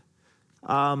have it.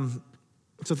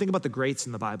 So think about the greats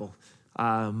in the Bible.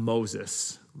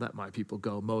 Moses, let my people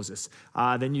go, Moses.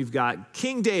 Then you've got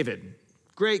King David.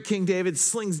 Great King David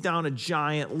slings down a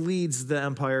giant, leads the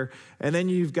empire. And then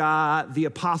you've got the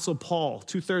Apostle Paul,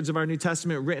 2/3 of our New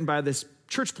Testament written by this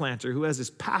church planter who has this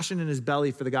passion in his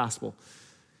belly for the gospel.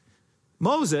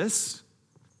 Moses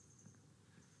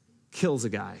kills a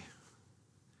guy.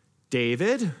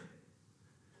 David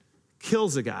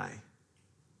kills a guy,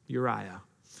 Uriah.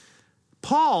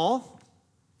 Paul,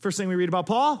 first thing we read about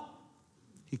Paul,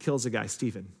 he kills a guy,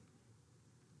 Stephen.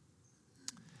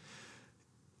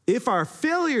 If our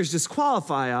failures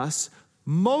disqualify us,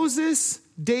 Moses,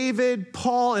 David,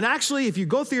 Paul, and actually, if you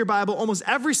go through your Bible, almost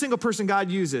every single person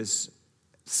God uses,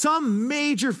 some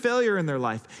major failure in their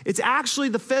life. It's actually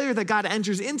the failure that God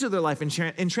enters into their life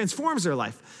and transforms their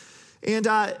life. And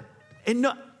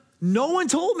no one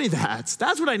told me that.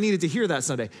 That's what I needed to hear that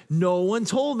Sunday. No one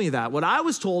told me that. What I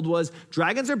was told was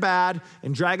dragons are bad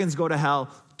and dragons go to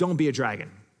hell. Don't be a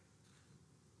dragon.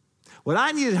 What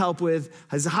I needed help with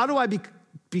is how do I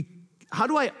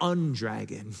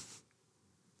undragon?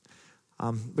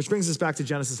 Which brings us back to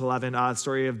Genesis 11, the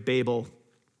story of Babel.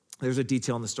 There's a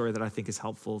detail in the story that I think is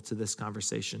helpful to this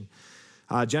conversation.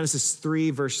 Genesis 3,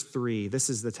 verse 3. This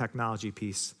is the technology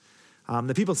piece.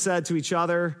 The people said to each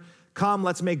other, "Come,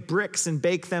 let's make bricks and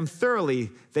bake them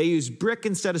thoroughly." They used brick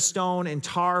instead of stone and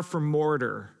tar for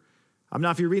mortar.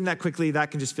 Now, if you're reading that quickly,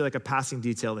 that can just feel like a passing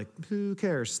detail. Like, who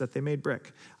cares that they made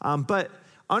brick? But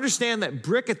understand that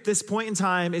brick at this point in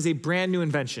time is a brand new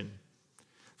invention.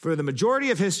 For the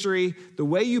majority of history, the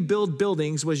way you build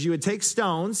buildings was you would take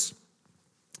stones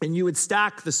and you would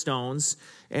stack the stones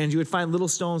and you would find little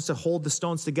stones to hold the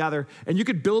stones together. And you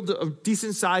could build a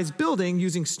decent sized building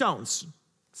using stones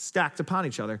stacked upon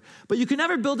each other. But you could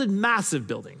never build a massive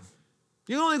building.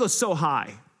 You can only go so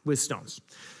high with stones.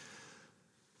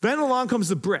 Then along comes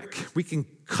the brick. We can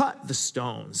cut the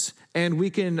stones and we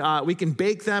can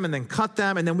bake them and then cut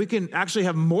them. And then we can actually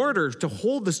have mortar to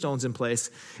hold the stones in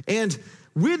place. And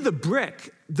with the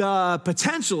brick, the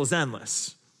potential is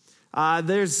endless. I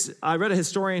read a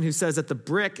historian who says that the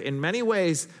brick, in many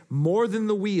ways, more than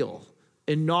the wheel,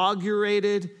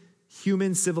 inaugurated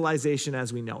human civilization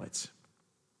as we know it.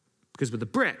 Because with the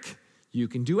brick, you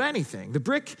can do anything. The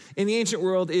brick in the ancient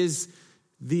world is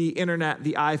the internet,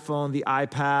 the iPhone, the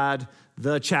iPad,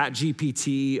 the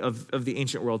ChatGPT of the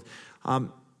ancient world.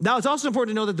 Now, it's also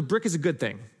important to know that the brick is a good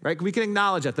thing, right? We can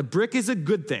acknowledge that. The brick is a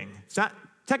good thing. It's not,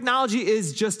 technology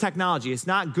is just technology. It's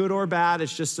not good or bad.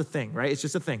 It's just a thing, right? It's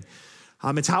just a thing.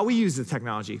 It's how we use the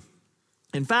technology.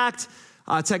 In fact,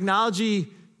 technology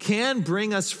can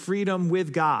bring us freedom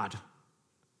with God.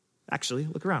 Actually,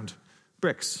 look around.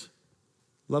 Bricks.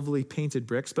 Lovely painted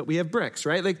bricks, but we have bricks,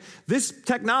 right? Like this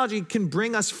technology can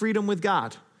bring us freedom with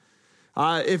God.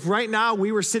 If right now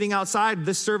we were sitting outside,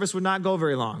 this service would not go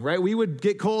very long, right? We would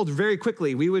get cold very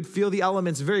quickly. We would feel the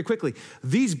elements very quickly.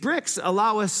 These bricks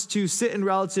allow us to sit in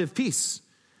relative peace.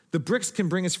 The bricks can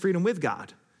bring us freedom with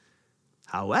God.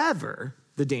 However,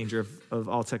 the danger of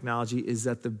all technology is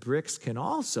that the bricks can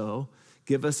also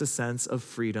give us a sense of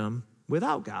freedom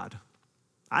without God.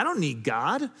 I don't need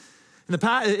God. In the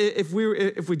past, if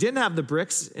we didn't have the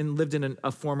bricks and lived in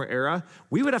a former era,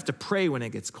 we would have to pray when it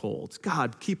gets cold.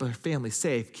 God, keep our family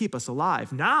safe, keep us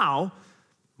alive. Now,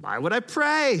 why would I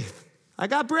pray? I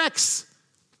got bricks.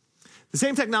 The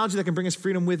same technology that can bring us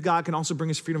freedom with God can also bring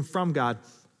us freedom from God.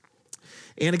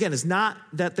 And again, it's not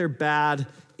that they're bad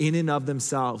in and of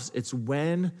themselves. It's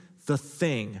when the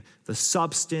thing, the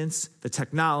substance, the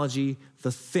technology,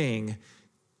 the thing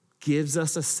gives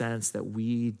us a sense that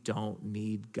we don't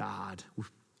need God.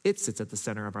 It sits at the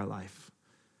center of our life.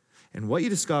 And what you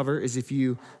discover is if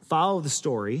you follow the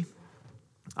story,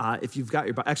 if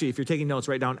you're taking notes,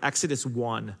 write down Exodus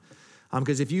 1.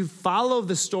 Because if you follow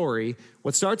the story,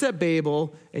 what starts at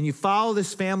Babel, and you follow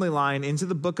this family line into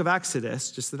the book of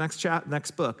Exodus, just the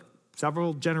next book,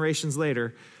 several generations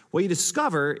later, what you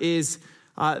discover is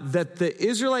that the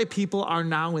Israelite people are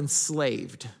now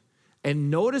enslaved.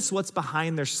 And notice what's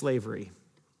behind their slavery.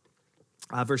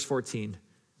 Verse 14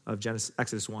 of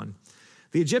Exodus 1.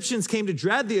 The Egyptians came to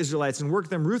dread the Israelites and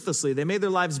worked them ruthlessly. They made their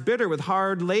lives bitter with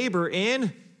hard labor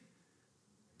in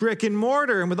brick and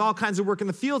mortar and with all kinds of work in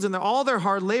the fields. And all their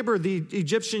hard labor, the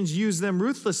Egyptians used them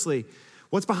ruthlessly.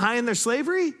 What's behind their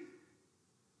slavery?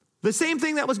 The same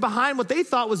thing that was behind what they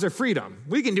thought was their freedom.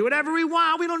 We can do whatever we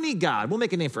want. We don't need God. We'll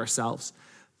make a name for ourselves.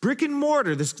 Brick and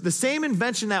mortar, the same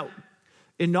invention that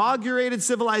inaugurated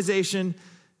civilization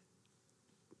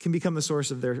can become the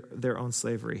source of their own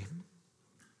slavery.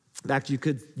 In fact, you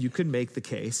could make the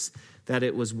case that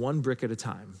it was one brick at a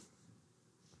time.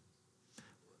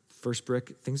 First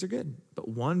brick, things are good, but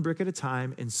one brick at a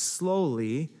time, and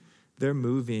slowly they're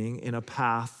moving in a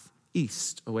path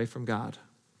east, away from God.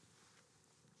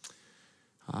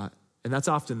 And that's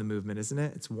often the movement, isn't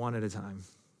it? It's one at a time,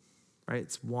 right?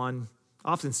 It's one,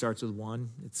 often starts with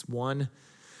one. It's one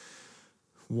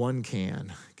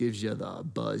can gives you the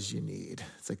buzz you need.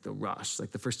 It's like the rush.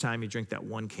 Like the first time you drink that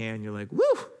one can, you're like, woo,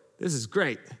 this is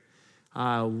great.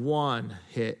 One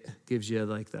hit gives you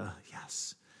like the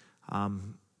yes.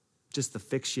 Just the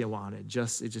fix you wanted,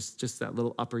 just that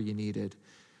little upper you needed.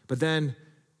 But then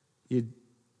you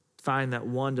find that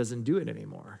one doesn't do it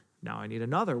anymore. Now I need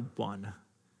another one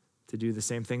to do the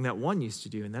same thing that one used to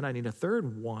do. And then I need a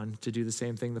third one to do the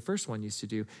same thing the first one used to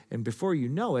do. And before you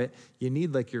know it, you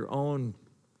need like your own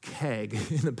keg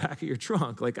in the back of your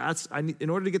trunk. Like in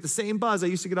order to get the same buzz I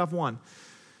used to get off one.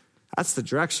 That's the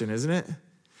direction, isn't it?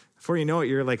 Before you know it,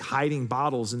 you're like hiding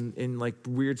bottles in like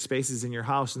weird spaces in your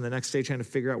house, and the next day trying to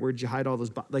figure out where'd you hide all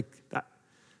those like that.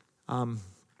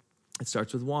 It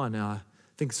starts with one.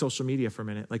 Think social media for a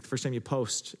minute. Like the first time you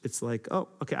post, it's like, oh,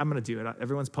 okay, I'm going to do it.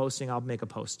 Everyone's posting, I'll make a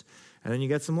post. And then you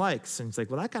get some likes, and it's like,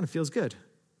 well, that kind of feels good.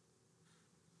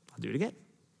 I'll do it again.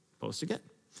 Post again.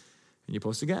 And you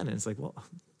post again, and it's like, well,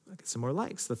 I get some more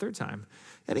likes the third time.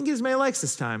 I didn't get as many likes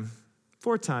this time.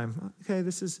 Fourth time. Okay,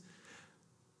 this is...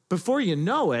 Before you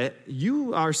know it,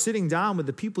 you are sitting down with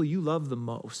the people you love the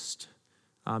most.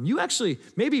 You actually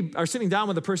maybe are sitting down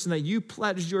with the person that you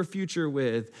pledged your future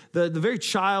with, the very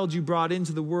child you brought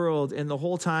into the world, and the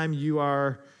whole time you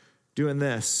are doing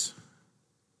this.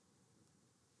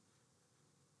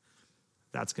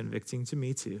 That's convicting to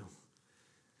me too.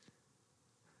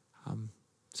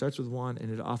 Starts with one, and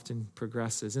it often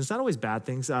progresses. And it's not always bad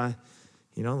things,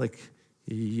 like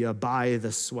you buy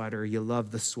the sweater, you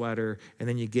love the sweater, and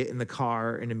then you get in the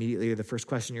car, and immediately the first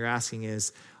question you're asking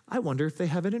is, I wonder if they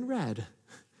have it in red,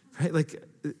 right? Like,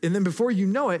 and then before you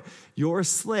know it, you're a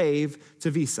slave to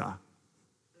Visa.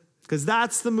 Because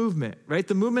that's the movement, right?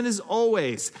 The movement is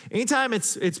always, anytime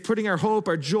it's putting our hope,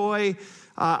 our joy,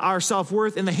 our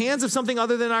self-worth in the hands of something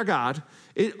other than our God,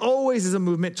 it always is a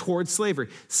movement towards slavery.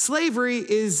 Slavery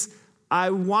is, I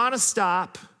want to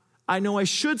stop, I know I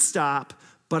should stop,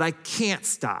 but I can't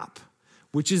stop,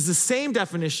 which is the same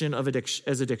definition of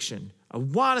addiction. I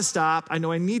want to stop. I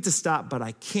know I need to stop, but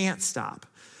I can't stop.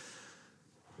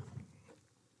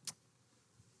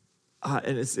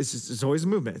 And it's always a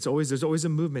movement. There's always a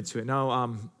movement to it.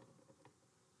 Now,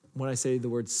 when I say the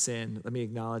word sin, let me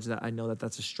acknowledge that I know that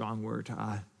that's a strong word.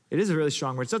 It is a really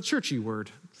strong word. It's a churchy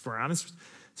word, if we're honest.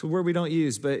 It's a word we don't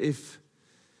use. But if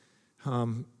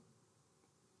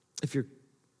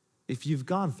you've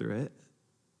gone through it,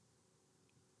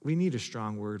 we need a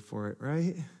strong word for it,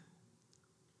 right?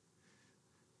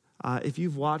 If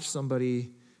you've watched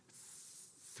somebody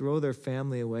throw their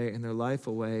family away and their life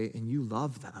away, and you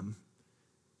love them,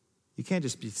 you can't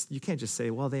just say,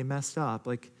 well, they messed up.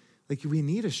 Like we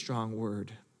need a strong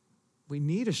word. We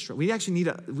need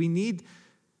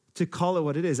to call it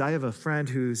what it is. I have a friend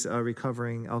who's a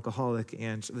recovering alcoholic,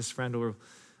 and this friend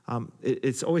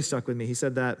it's always stuck with me. He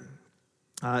said that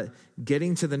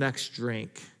getting to the next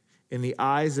drink in the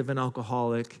eyes of an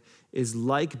alcoholic is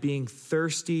like being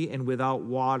thirsty and without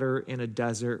water in a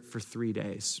desert for 3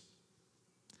 days.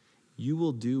 You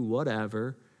will do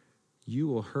whatever, you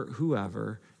will hurt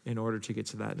whoever in order to get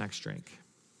to that next drink.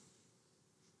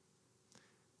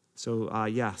 So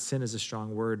sin is a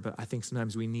strong word, but I think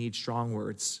sometimes we need strong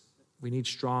words. We need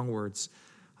strong words.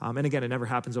 And again, it never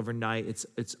happens overnight.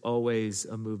 It's always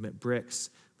a movement. Bricks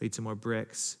lead to more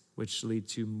bricks, which lead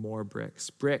to more bricks.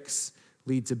 Bricks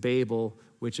lead to Babel,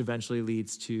 which eventually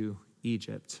leads to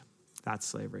Egypt. That's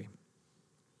slavery.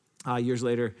 Years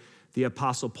later, the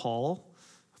Apostle Paul,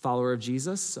 follower of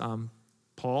Jesus,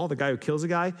 Paul, the guy who kills a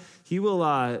guy, he will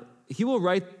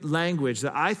write language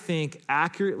that I think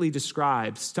accurately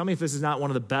describes. Tell me if this is not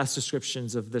one of the best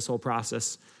descriptions of this whole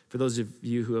process for those of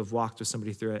you who have walked with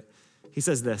somebody through it. He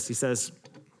says this. He says,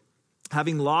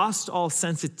 having lost all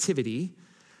sensitivity,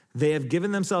 they have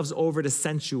given themselves over to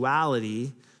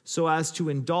sensuality so as to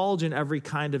indulge in every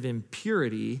kind of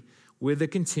impurity with a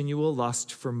continual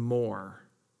lust for more.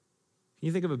 Can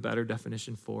you think of a better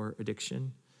definition for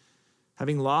addiction?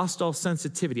 Having lost all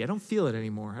sensitivity. I don't feel it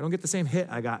anymore. I don't get the same hit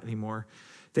I got anymore.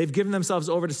 They've given themselves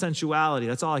over to sensuality.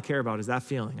 That's all I care about is that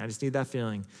feeling. I just need that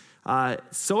feeling.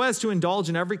 So as to indulge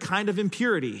in every kind of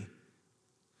impurity.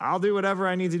 I'll do whatever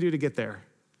I need to do to get there.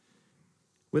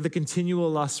 With a continual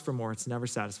lust for more. It's never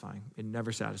satisfying. It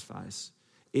never satisfies.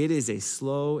 It is a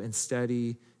slow and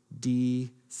steady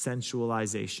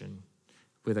desensualization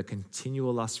with a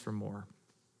continual lust for more.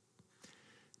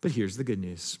 But here's the good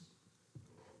news.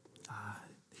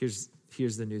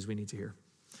 Here's the news we need to hear.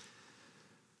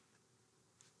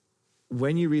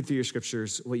 When you read through your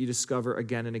scriptures, what you discover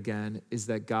again and again is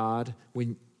that God,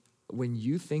 when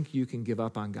you think you can give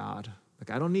up on God, like,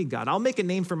 I don't need God. I'll make a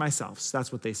name for myself. So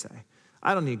that's what they say.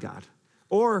 I don't need God.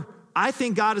 Or I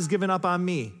think God has given up on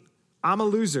me. I'm a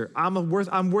loser. I'm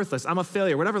worthless. I'm a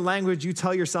failure. Whatever language you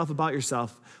tell yourself about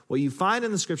yourself, what you find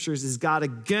in the scriptures is God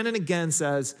again and again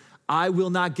says, I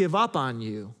will not give up on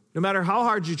you, no matter how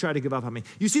hard you try to give up on me.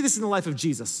 You see this in the life of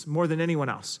Jesus more than anyone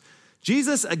else.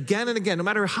 Jesus, again and again, no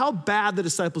matter how bad the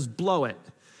disciples blow it,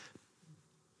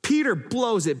 Peter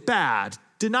blows it bad,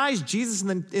 denies Jesus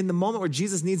in the moment where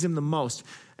Jesus needs him the most.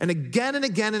 And again and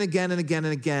again and again and again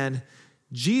and again,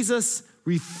 Jesus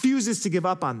refuses to give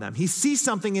up on them. He sees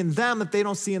something in them that they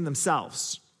don't see in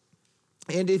themselves.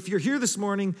 And if you're here this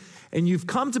morning and you've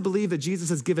come to believe that Jesus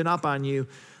has given up on you,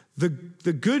 the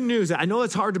good news, I know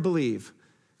it's hard to believe,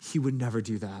 he would never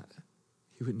do that.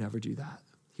 He would never do that.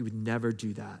 He would never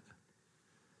do that.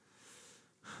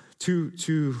 Two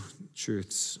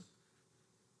truths.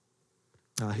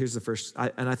 Here's the first,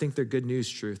 and I think they're good news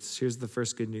truths. Here's the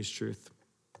first good news truth.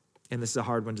 And this is a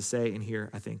hard one to say and hear,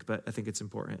 I think, but I think it's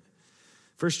important.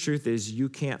 First truth is you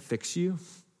can't fix you.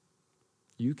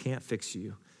 You can't fix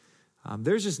you.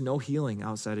 There's just no healing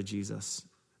outside of Jesus.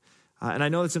 And I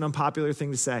know it's an unpopular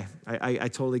thing to say. I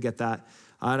totally get that.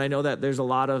 And I know that there's a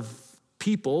lot of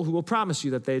people who will promise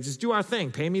you that they just do our thing.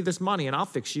 Pay me this money and I'll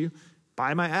fix you.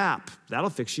 Buy my app. That'll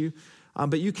fix you.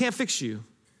 But you can't fix you.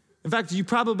 In fact, you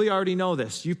probably already know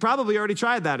this. You've probably already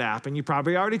tried that app and you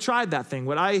probably already tried that thing.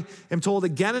 What I am told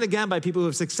again and again by people who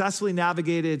have successfully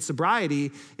navigated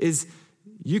sobriety is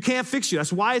you can't fix you.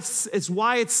 That's why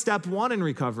it's step one in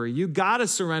recovery. You got to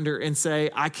surrender and say,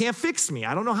 I can't fix me.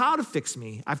 I don't know how to fix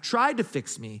me. I've tried to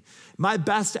fix me. My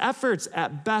best efforts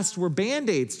at best were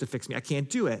Band-Aids to fix me. I can't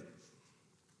do it.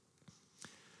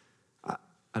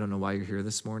 I don't know why you're here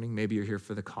this morning. Maybe you're here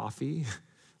for the coffee.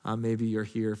 Maybe you're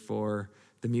here for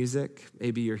the music.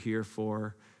 Maybe you're here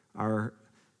for our,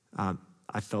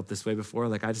 I felt this way before,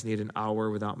 like I just need an hour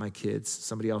without my kids.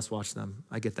 Somebody else watch them.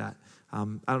 I get that. I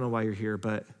don't know why you're here,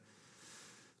 but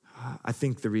I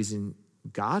think the reason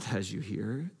God has you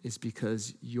here is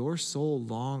because your soul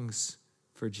longs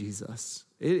for Jesus.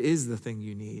 It is the thing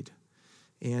you need.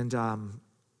 And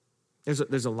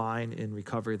there's a line in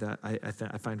recovery that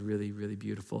I find really, really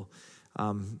beautiful.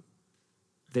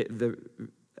 The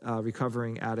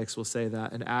recovering addicts will say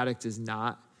that an addict is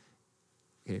not,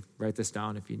 okay, write this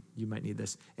down if you might need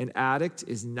this. An addict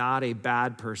is not a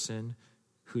bad person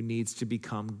who needs to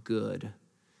become good.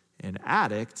 An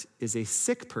addict is a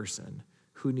sick person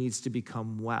who needs to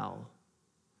become well.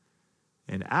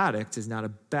 An addict is not a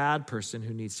bad person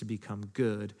who needs to become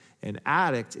good. An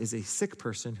addict is a sick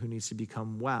person who needs to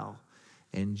become well.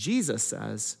 And Jesus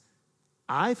says,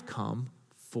 I've come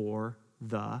for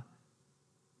the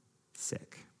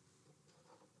sick.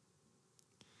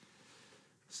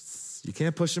 You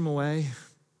can't push him away.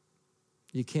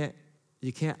 You can't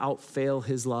outfail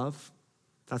his love.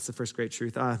 That's the first great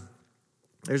truth.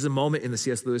 There's a moment in the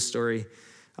C.S. Lewis story.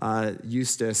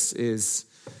 Eustace is,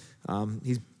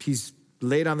 he's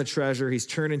laid on the treasure. He's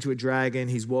turned into a dragon.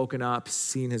 He's woken up,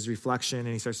 seen his reflection, and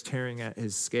he starts tearing at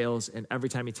his scales. And every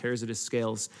time he tears at his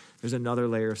scales, there's another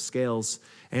layer of scales.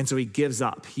 And so he gives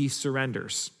up. He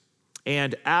surrenders.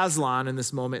 And Aslan in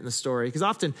this moment in the story, because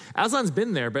often Aslan's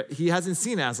been there, but he hasn't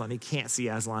seen Aslan. He can't see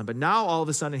Aslan. But now all of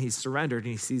a sudden he's surrendered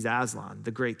and he sees Aslan,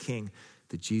 the great king,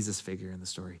 the Jesus figure in the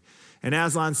story. And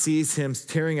Aslan sees him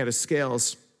tearing at his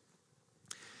scales.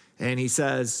 And he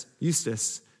says,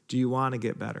 Eustace, do you want to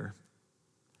get better?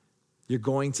 You're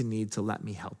going to need to let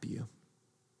me help you.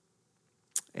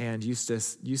 And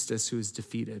Eustace, who is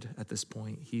defeated at this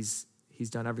point, he's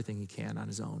done everything he can on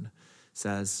his own,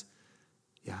 says,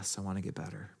 yes, I want to get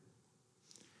better.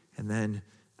 And then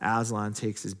Aslan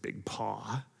takes his big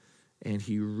paw and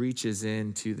he reaches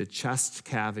into the chest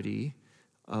cavity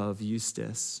of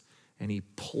Eustace and he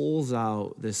pulls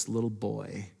out this little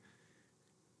boy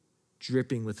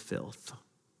dripping with filth,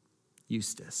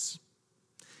 Eustace.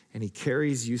 And he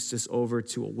carries Eustace over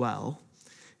to a well,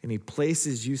 and he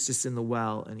places Eustace in the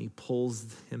well, and he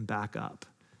pulls him back up.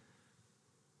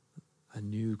 A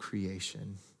new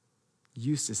creation.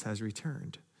 Eustace has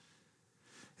returned.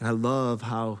 And I love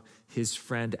how his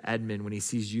friend Edmund, when he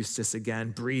sees Eustace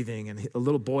again, breathing, and a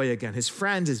little boy again, his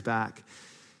friend is back.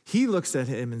 He looks at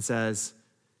him and says,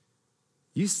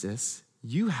 Eustace,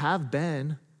 you have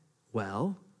been,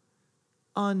 well,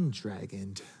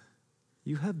 undragoned.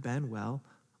 You have been, well,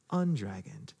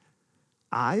 undragoned.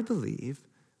 I believe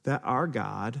that our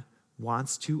God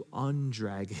wants to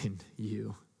undragon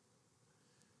you.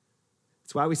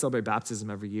 It's why we celebrate baptism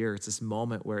every year. It's this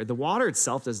moment where the water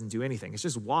itself doesn't do anything. It's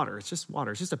just water. It's just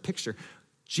water. It's just a picture.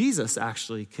 Jesus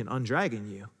actually can undragon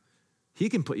you. He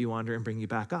can put you under and bring you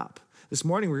back up. This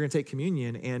morning, we're going to take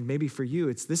communion, and maybe for you,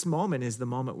 it's this moment is the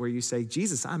moment where you say,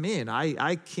 Jesus, I'm in.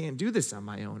 I can't do this on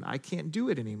my own. I can't do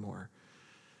it anymore.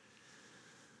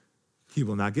 He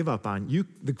will not give up on you.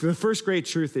 The first great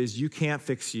truth is you can't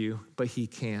fix you, but he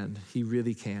can. He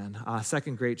really can.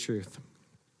 Second great truth.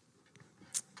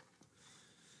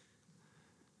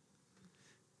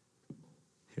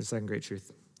 Here's the second great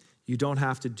truth. You don't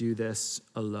have to do this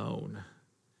alone.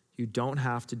 You don't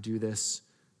have to do this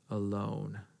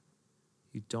alone.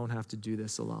 You don't have to do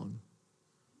this alone.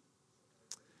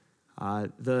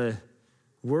 The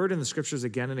word in the scriptures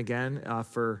again and again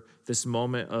for this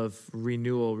moment of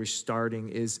renewal, restarting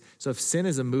is, so if sin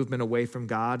is a movement away from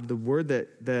God, the word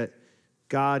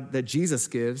that Jesus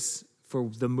gives for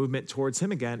the movement towards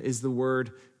him again is the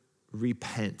word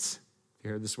repent. You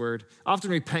heard this word?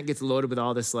 Often repent gets loaded with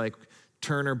all this like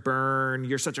turn or burn,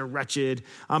 you're such a wretched.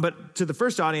 But to the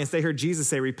first audience, they heard Jesus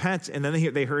say repent, and then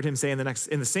they heard him say in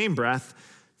the same breath,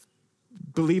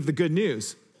 believe the good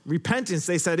news. Repentance,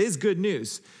 they said, is good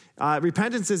news.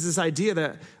 Repentance is this idea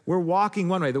that we're walking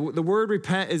one way. The word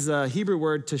repent is a Hebrew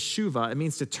word teshuva. It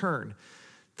means to turn.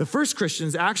 The first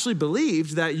Christians actually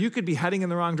believed that you could be heading in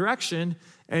the wrong direction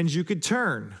and you could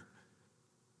turn.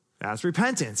 That's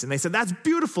repentance. And they said, that's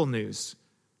beautiful news.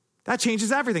 That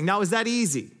changes everything. Now, is that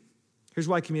easy? Here's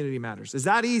why community matters. Is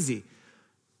that easy?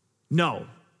 No.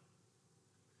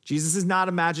 Jesus is not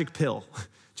a magic pill.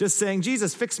 Just saying,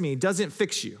 Jesus, fix me, doesn't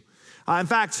fix you. In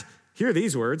fact, here are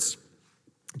these words.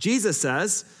 Jesus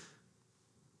says,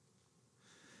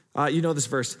 you know this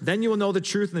verse, then you will know the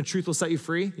truth and the truth will set you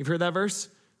free. You've heard that verse?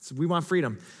 So we want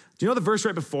freedom. Do you know the verse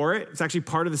right before it? It's actually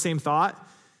part of the same thought.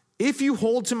 If you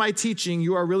hold to my teaching,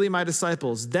 you are really my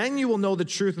disciples. Then you will know the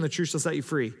truth and the truth shall set you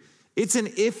free. It's an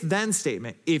if-then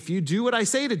statement. If you do what I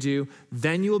say to do,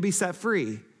 then you will be set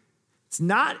free.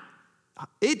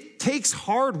 It takes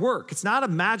hard work. It's not a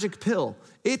magic pill.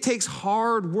 It takes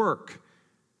hard work,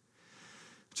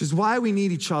 which is why we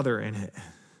need each other in it.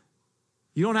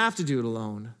 You don't have to do it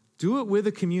alone. Do it with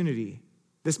a community.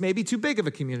 This may be too big of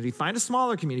a community. Find a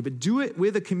smaller community, but do it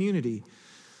with a community.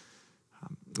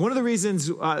 One of the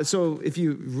reasons, so if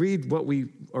you read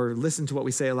or listen to what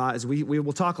we say a lot, is we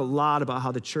will talk a lot about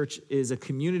how the church is a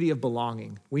community of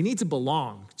belonging. We need to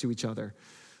belong to each other.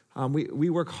 We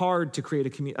work hard to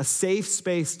create a safe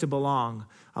space to belong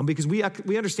because we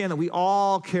understand that we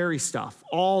all carry stuff.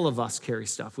 All of us carry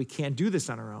stuff. We can't do this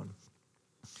on our own.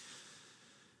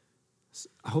 So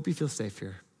I hope you feel safe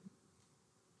here.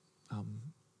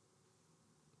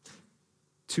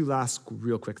 Two last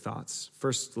real quick thoughts.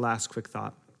 First, last quick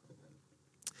thought.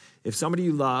 If somebody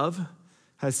you love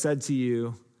has said to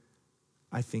you,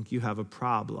 I think you have a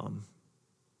problem,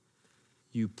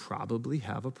 you probably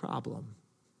have a problem.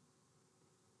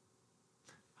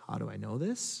 How do I know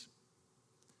this?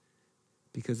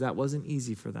 Because that wasn't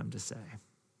easy for them to say.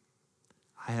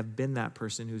 I have been that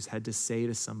person who's had to say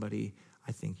to somebody,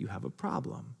 I think you have a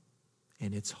problem.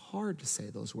 And it's hard to say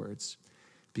those words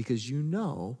because you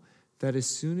know that as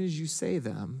soon as you say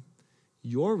them,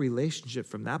 your relationship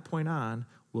from that point on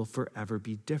will forever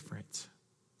be different.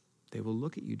 They will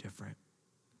look at you different.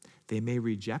 They may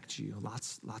reject you.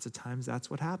 Lots of times that's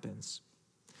what happens.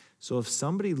 So if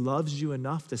somebody loves you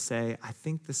enough to say, I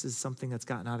think this is something that's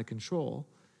gotten out of control,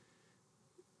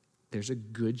 there's a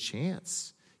good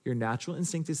chance. Your natural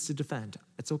instinct is to defend.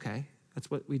 It's okay. That's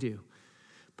what we do.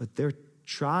 But they're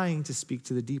trying to speak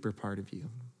to the deeper part of you.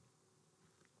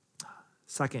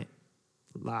 Second,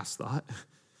 last thought,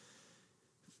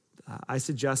 I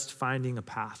suggest finding a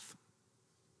path.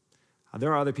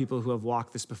 There are other people who have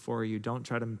walked this before you. Don't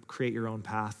try to create your own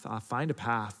path. Find a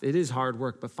path. It is hard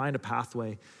work, but find a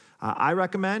pathway. I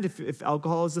recommend, if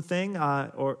alcohol is a thing,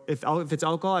 or if it's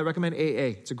alcohol, I recommend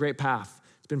AA. It's a great path.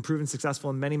 It's been proven successful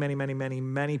in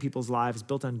many people's lives,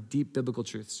 built on deep biblical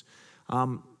truths.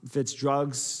 If it's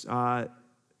drugs, pain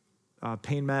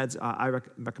meds, I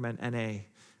recommend NA.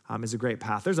 Is a great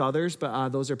path. There's others, but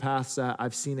those are paths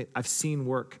I've seen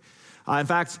work. In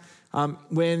fact,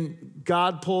 when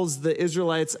God pulls the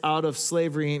Israelites out of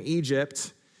slavery in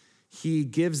Egypt, he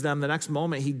gives them, the next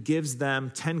moment, he gives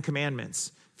them 10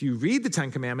 commandments. If you read the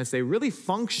 10 commandments, they really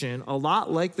function a lot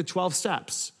like the 12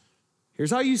 steps.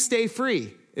 Here's how you stay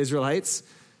free, Israelites,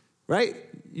 right?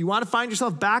 You want to find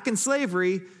yourself back in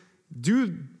slavery,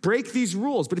 break these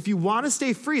rules. But if you want to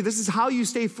stay free, this is how you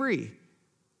stay free.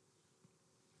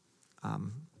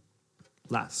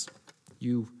 Last,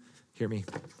 you hear me.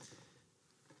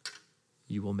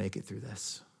 You will make it through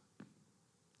this.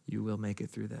 You will make it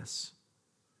through this.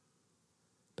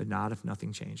 But not if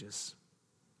nothing changes.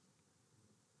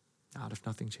 Not if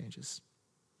nothing changes.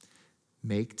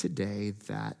 Make today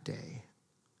that day.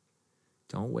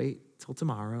 Don't wait till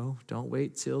tomorrow. Don't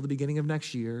wait till the beginning of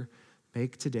next year.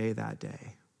 Make today that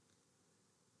day.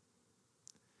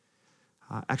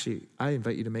 Actually, I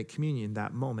invite you to make communion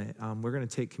that moment. We're going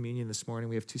to take communion this morning.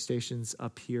 We have 2 stations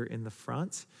up here in the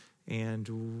front and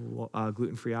a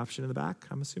gluten-free option in the back,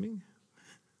 I'm assuming.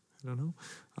 I don't know.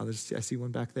 I see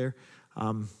one back there.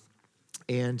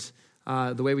 And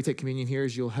the way we take communion here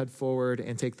is you'll head forward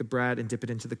and take the bread and dip it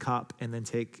into the cup and then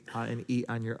take and eat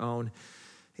on your own.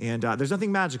 And there's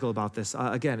nothing magical about this.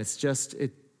 Again,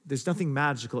 there's nothing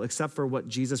magical except for what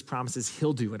Jesus promises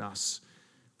he'll do in us,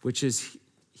 which is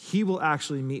he will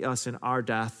actually meet us in our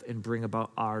death and bring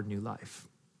about our new life.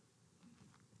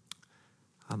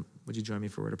 Would you join me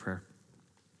for a word of prayer?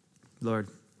 Lord,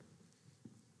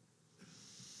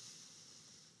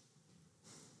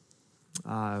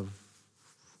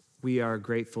 we are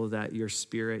grateful that your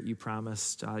Spirit, you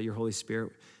promised your Holy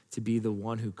Spirit to be the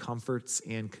one who comforts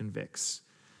and convicts.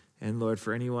 And Lord,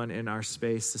 for anyone in our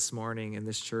space this morning in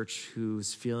this church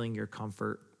who's feeling your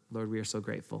comfort, Lord, we are so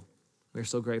grateful. We're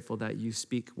so grateful that you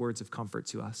speak words of comfort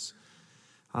to us,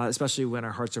 especially when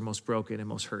our hearts are most broken and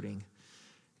most hurting.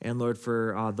 And Lord,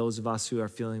 for those of us who are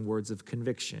feeling words of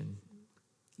conviction,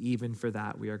 even for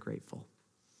that, we are grateful.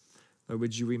 Lord,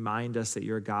 would you remind us that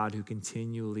you're a God who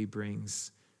continually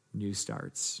brings new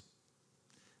starts.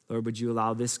 Lord, would you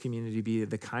allow this community to be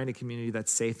the kind of community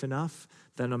that's safe enough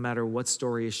that no matter what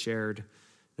story is shared,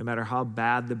 no matter how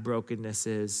bad the brokenness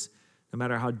is, no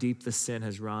matter how deep the sin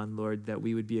has run, Lord, that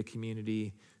we would be a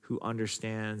community who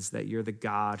understands that you're the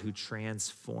God who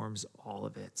transforms all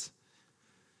of it.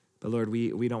 But Lord,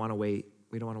 we don't want to wait.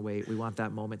 We don't want to wait. We want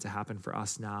that moment to happen for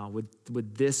us now.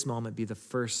 Would this moment be the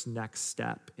first next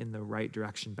step in the right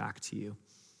direction back to you?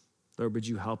 Lord, would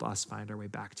you help us find our way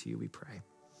back to you, we pray.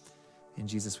 In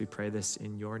Jesus, we pray this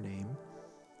in your name.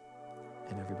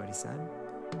 And everybody said...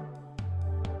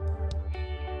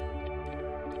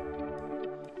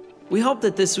 We hope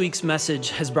that this week's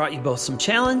message has brought you both some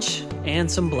challenge and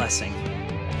some blessing.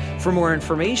 For more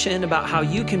information about how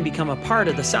you can become a part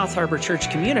of the South Harbor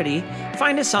Church community,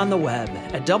 find us on the web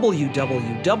at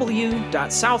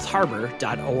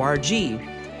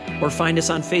www.southharbor.org or find us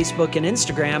on Facebook and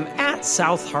Instagram at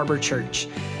South Harbor Church.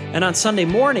 And on Sunday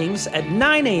mornings at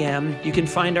 9 a.m., you can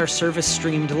find our service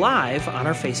streamed live on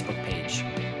our Facebook page.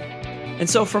 And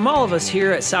so from all of us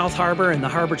here at South Harbor and the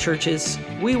Harbor Churches,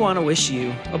 we want to wish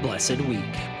you a blessed week.